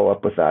also follow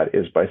up with that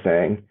is by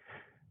saying,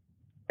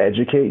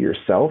 educate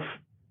yourself,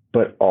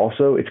 but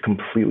also it's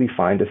completely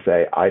fine to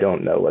say, I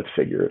don't know, let's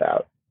figure it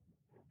out.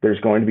 There's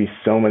going to be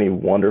so many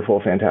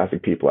wonderful,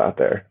 fantastic people out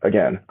there.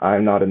 Again,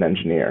 I'm not an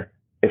engineer.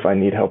 If I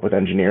need help with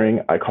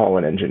engineering, I call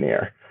an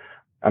engineer.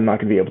 I'm not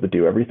going to be able to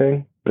do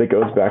everything, but it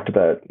goes back to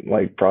that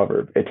like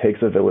proverb. It takes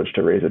a village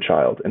to raise a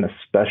child. And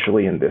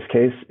especially in this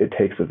case, it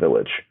takes a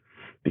village,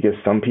 because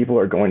some people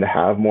are going to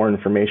have more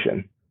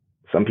information.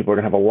 Some people are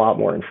going to have a lot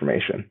more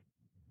information.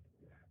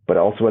 But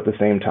also at the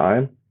same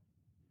time,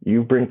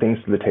 you bring things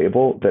to the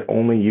table that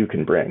only you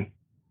can bring.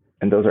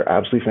 And those are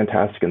absolutely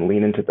fantastic, and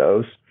lean into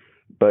those.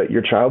 But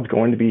your child's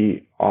going to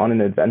be on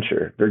an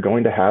adventure. They're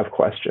going to have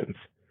questions.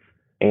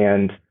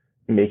 And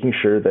making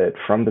sure that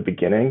from the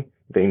beginning,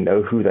 they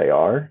know who they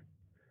are,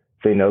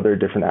 they know their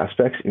different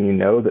aspects, and you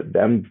know that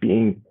them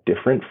being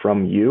different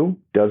from you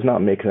does not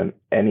make them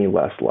any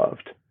less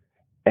loved,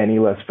 any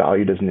less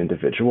valued as an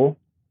individual.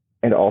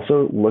 And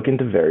also look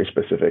into very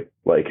specific,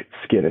 like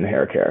skin and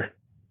hair care.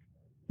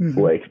 Mm-hmm.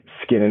 Like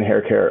skin and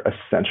hair care,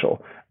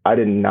 essential. I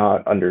did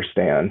not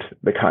understand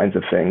the kinds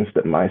of things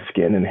that my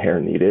skin and hair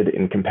needed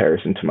in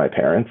comparison to my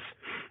parents.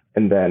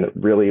 And then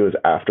really it was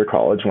after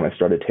college when I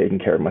started taking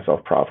care of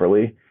myself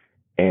properly,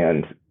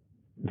 and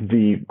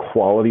the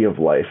quality of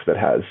life that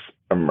has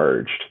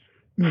emerged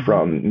mm-hmm.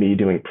 from me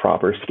doing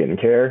proper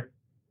skincare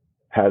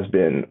has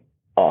been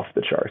off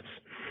the charts.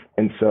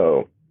 And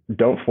so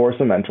don't force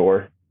a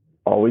mentor.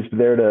 Always be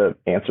there to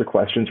answer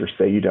questions or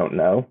say you don't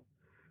know,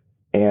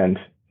 and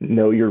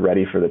know you're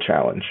ready for the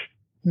challenge.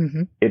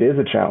 Mm-hmm. It is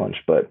a challenge,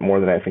 but more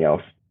than anything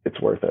else,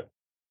 it's worth it.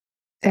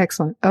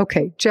 Excellent.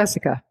 Okay,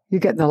 Jessica, you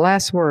get the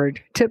last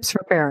word. Tips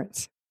for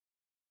parents.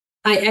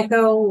 I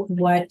echo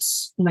what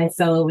my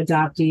fellow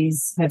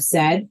adoptees have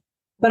said,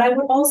 but I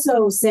would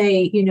also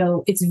say,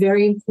 it's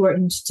very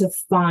important to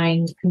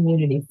find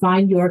community,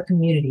 find your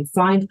community,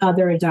 find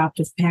other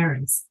adoptive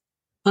parents,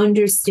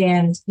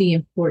 understand the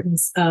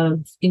importance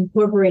of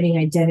incorporating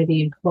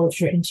identity and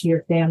culture into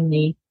your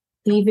family,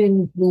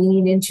 even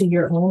lean into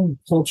your own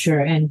culture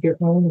and your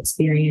own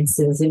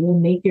experiences. It will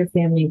make your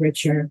family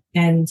richer.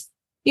 And,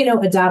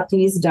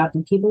 adoptees,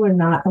 adopted people are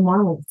not a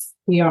monolith.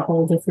 We are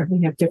all different.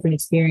 We have different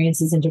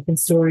experiences and different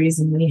stories,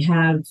 and we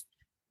have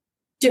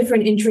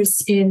different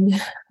interests in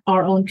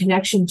our own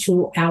connection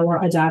to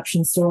our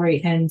adoption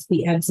story, and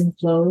the ebbs and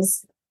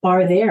flows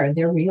are there.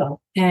 They're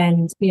real.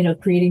 And,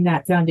 creating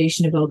that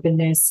foundation of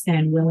openness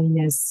and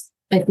willingness,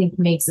 I think,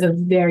 makes a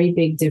very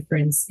big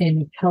difference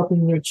in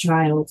helping your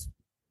child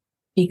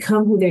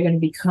become who they're going to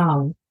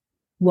become,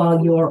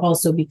 while you're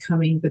also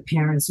becoming the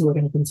parents who are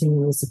going to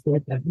continue to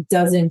support them.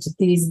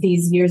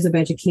 These years of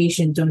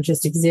education don't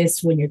just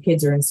exist when your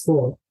kids are in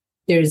school.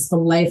 there's a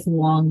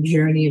lifelong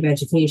journey of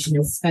education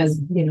as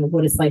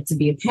what it's like to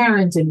be a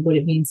parent and what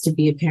it means to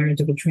be a parent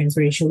of a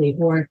transracially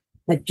or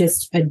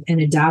just an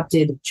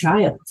adopted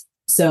child.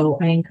 So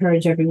I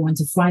encourage everyone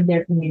to find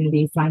their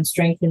community, find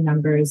strength in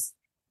numbers,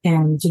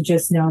 and to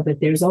just know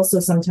that there's also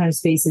sometimes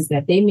spaces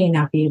that they may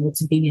not be able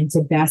to be in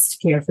to best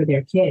care for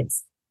their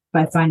kids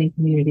by finding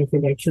community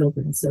for their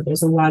children. So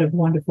there's a lot of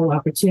wonderful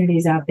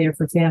opportunities out there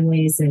for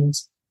families, and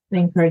I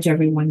encourage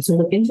everyone to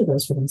look into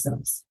those for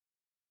themselves.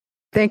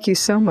 Thank you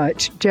so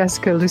much,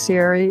 Jessica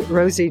Lucieri,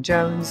 Rosie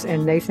Jones,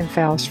 and Nathan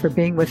Faust for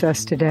being with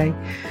us today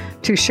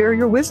to share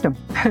your wisdom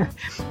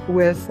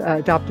with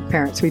adopted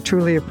parents. We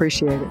truly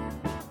appreciate it.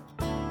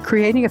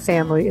 Creating a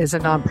Family is a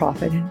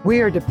nonprofit, and we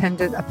are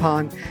dependent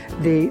upon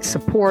the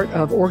support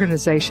of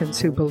organizations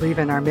who believe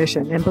in our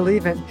mission and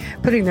believe in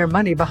putting their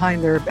money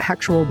behind their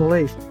actual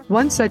belief.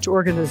 One such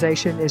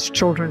organization is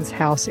Children's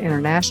House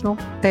International.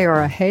 They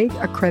are a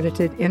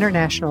Hague-accredited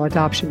international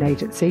adoption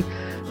agency,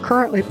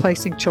 currently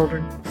placing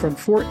children from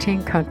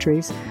 14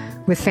 countries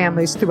with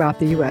families throughout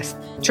the U.S.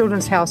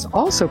 Children's House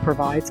also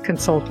provides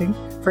consulting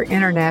for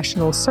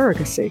international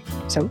surrogacy.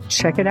 So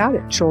check it out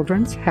at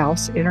Children's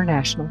House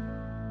International.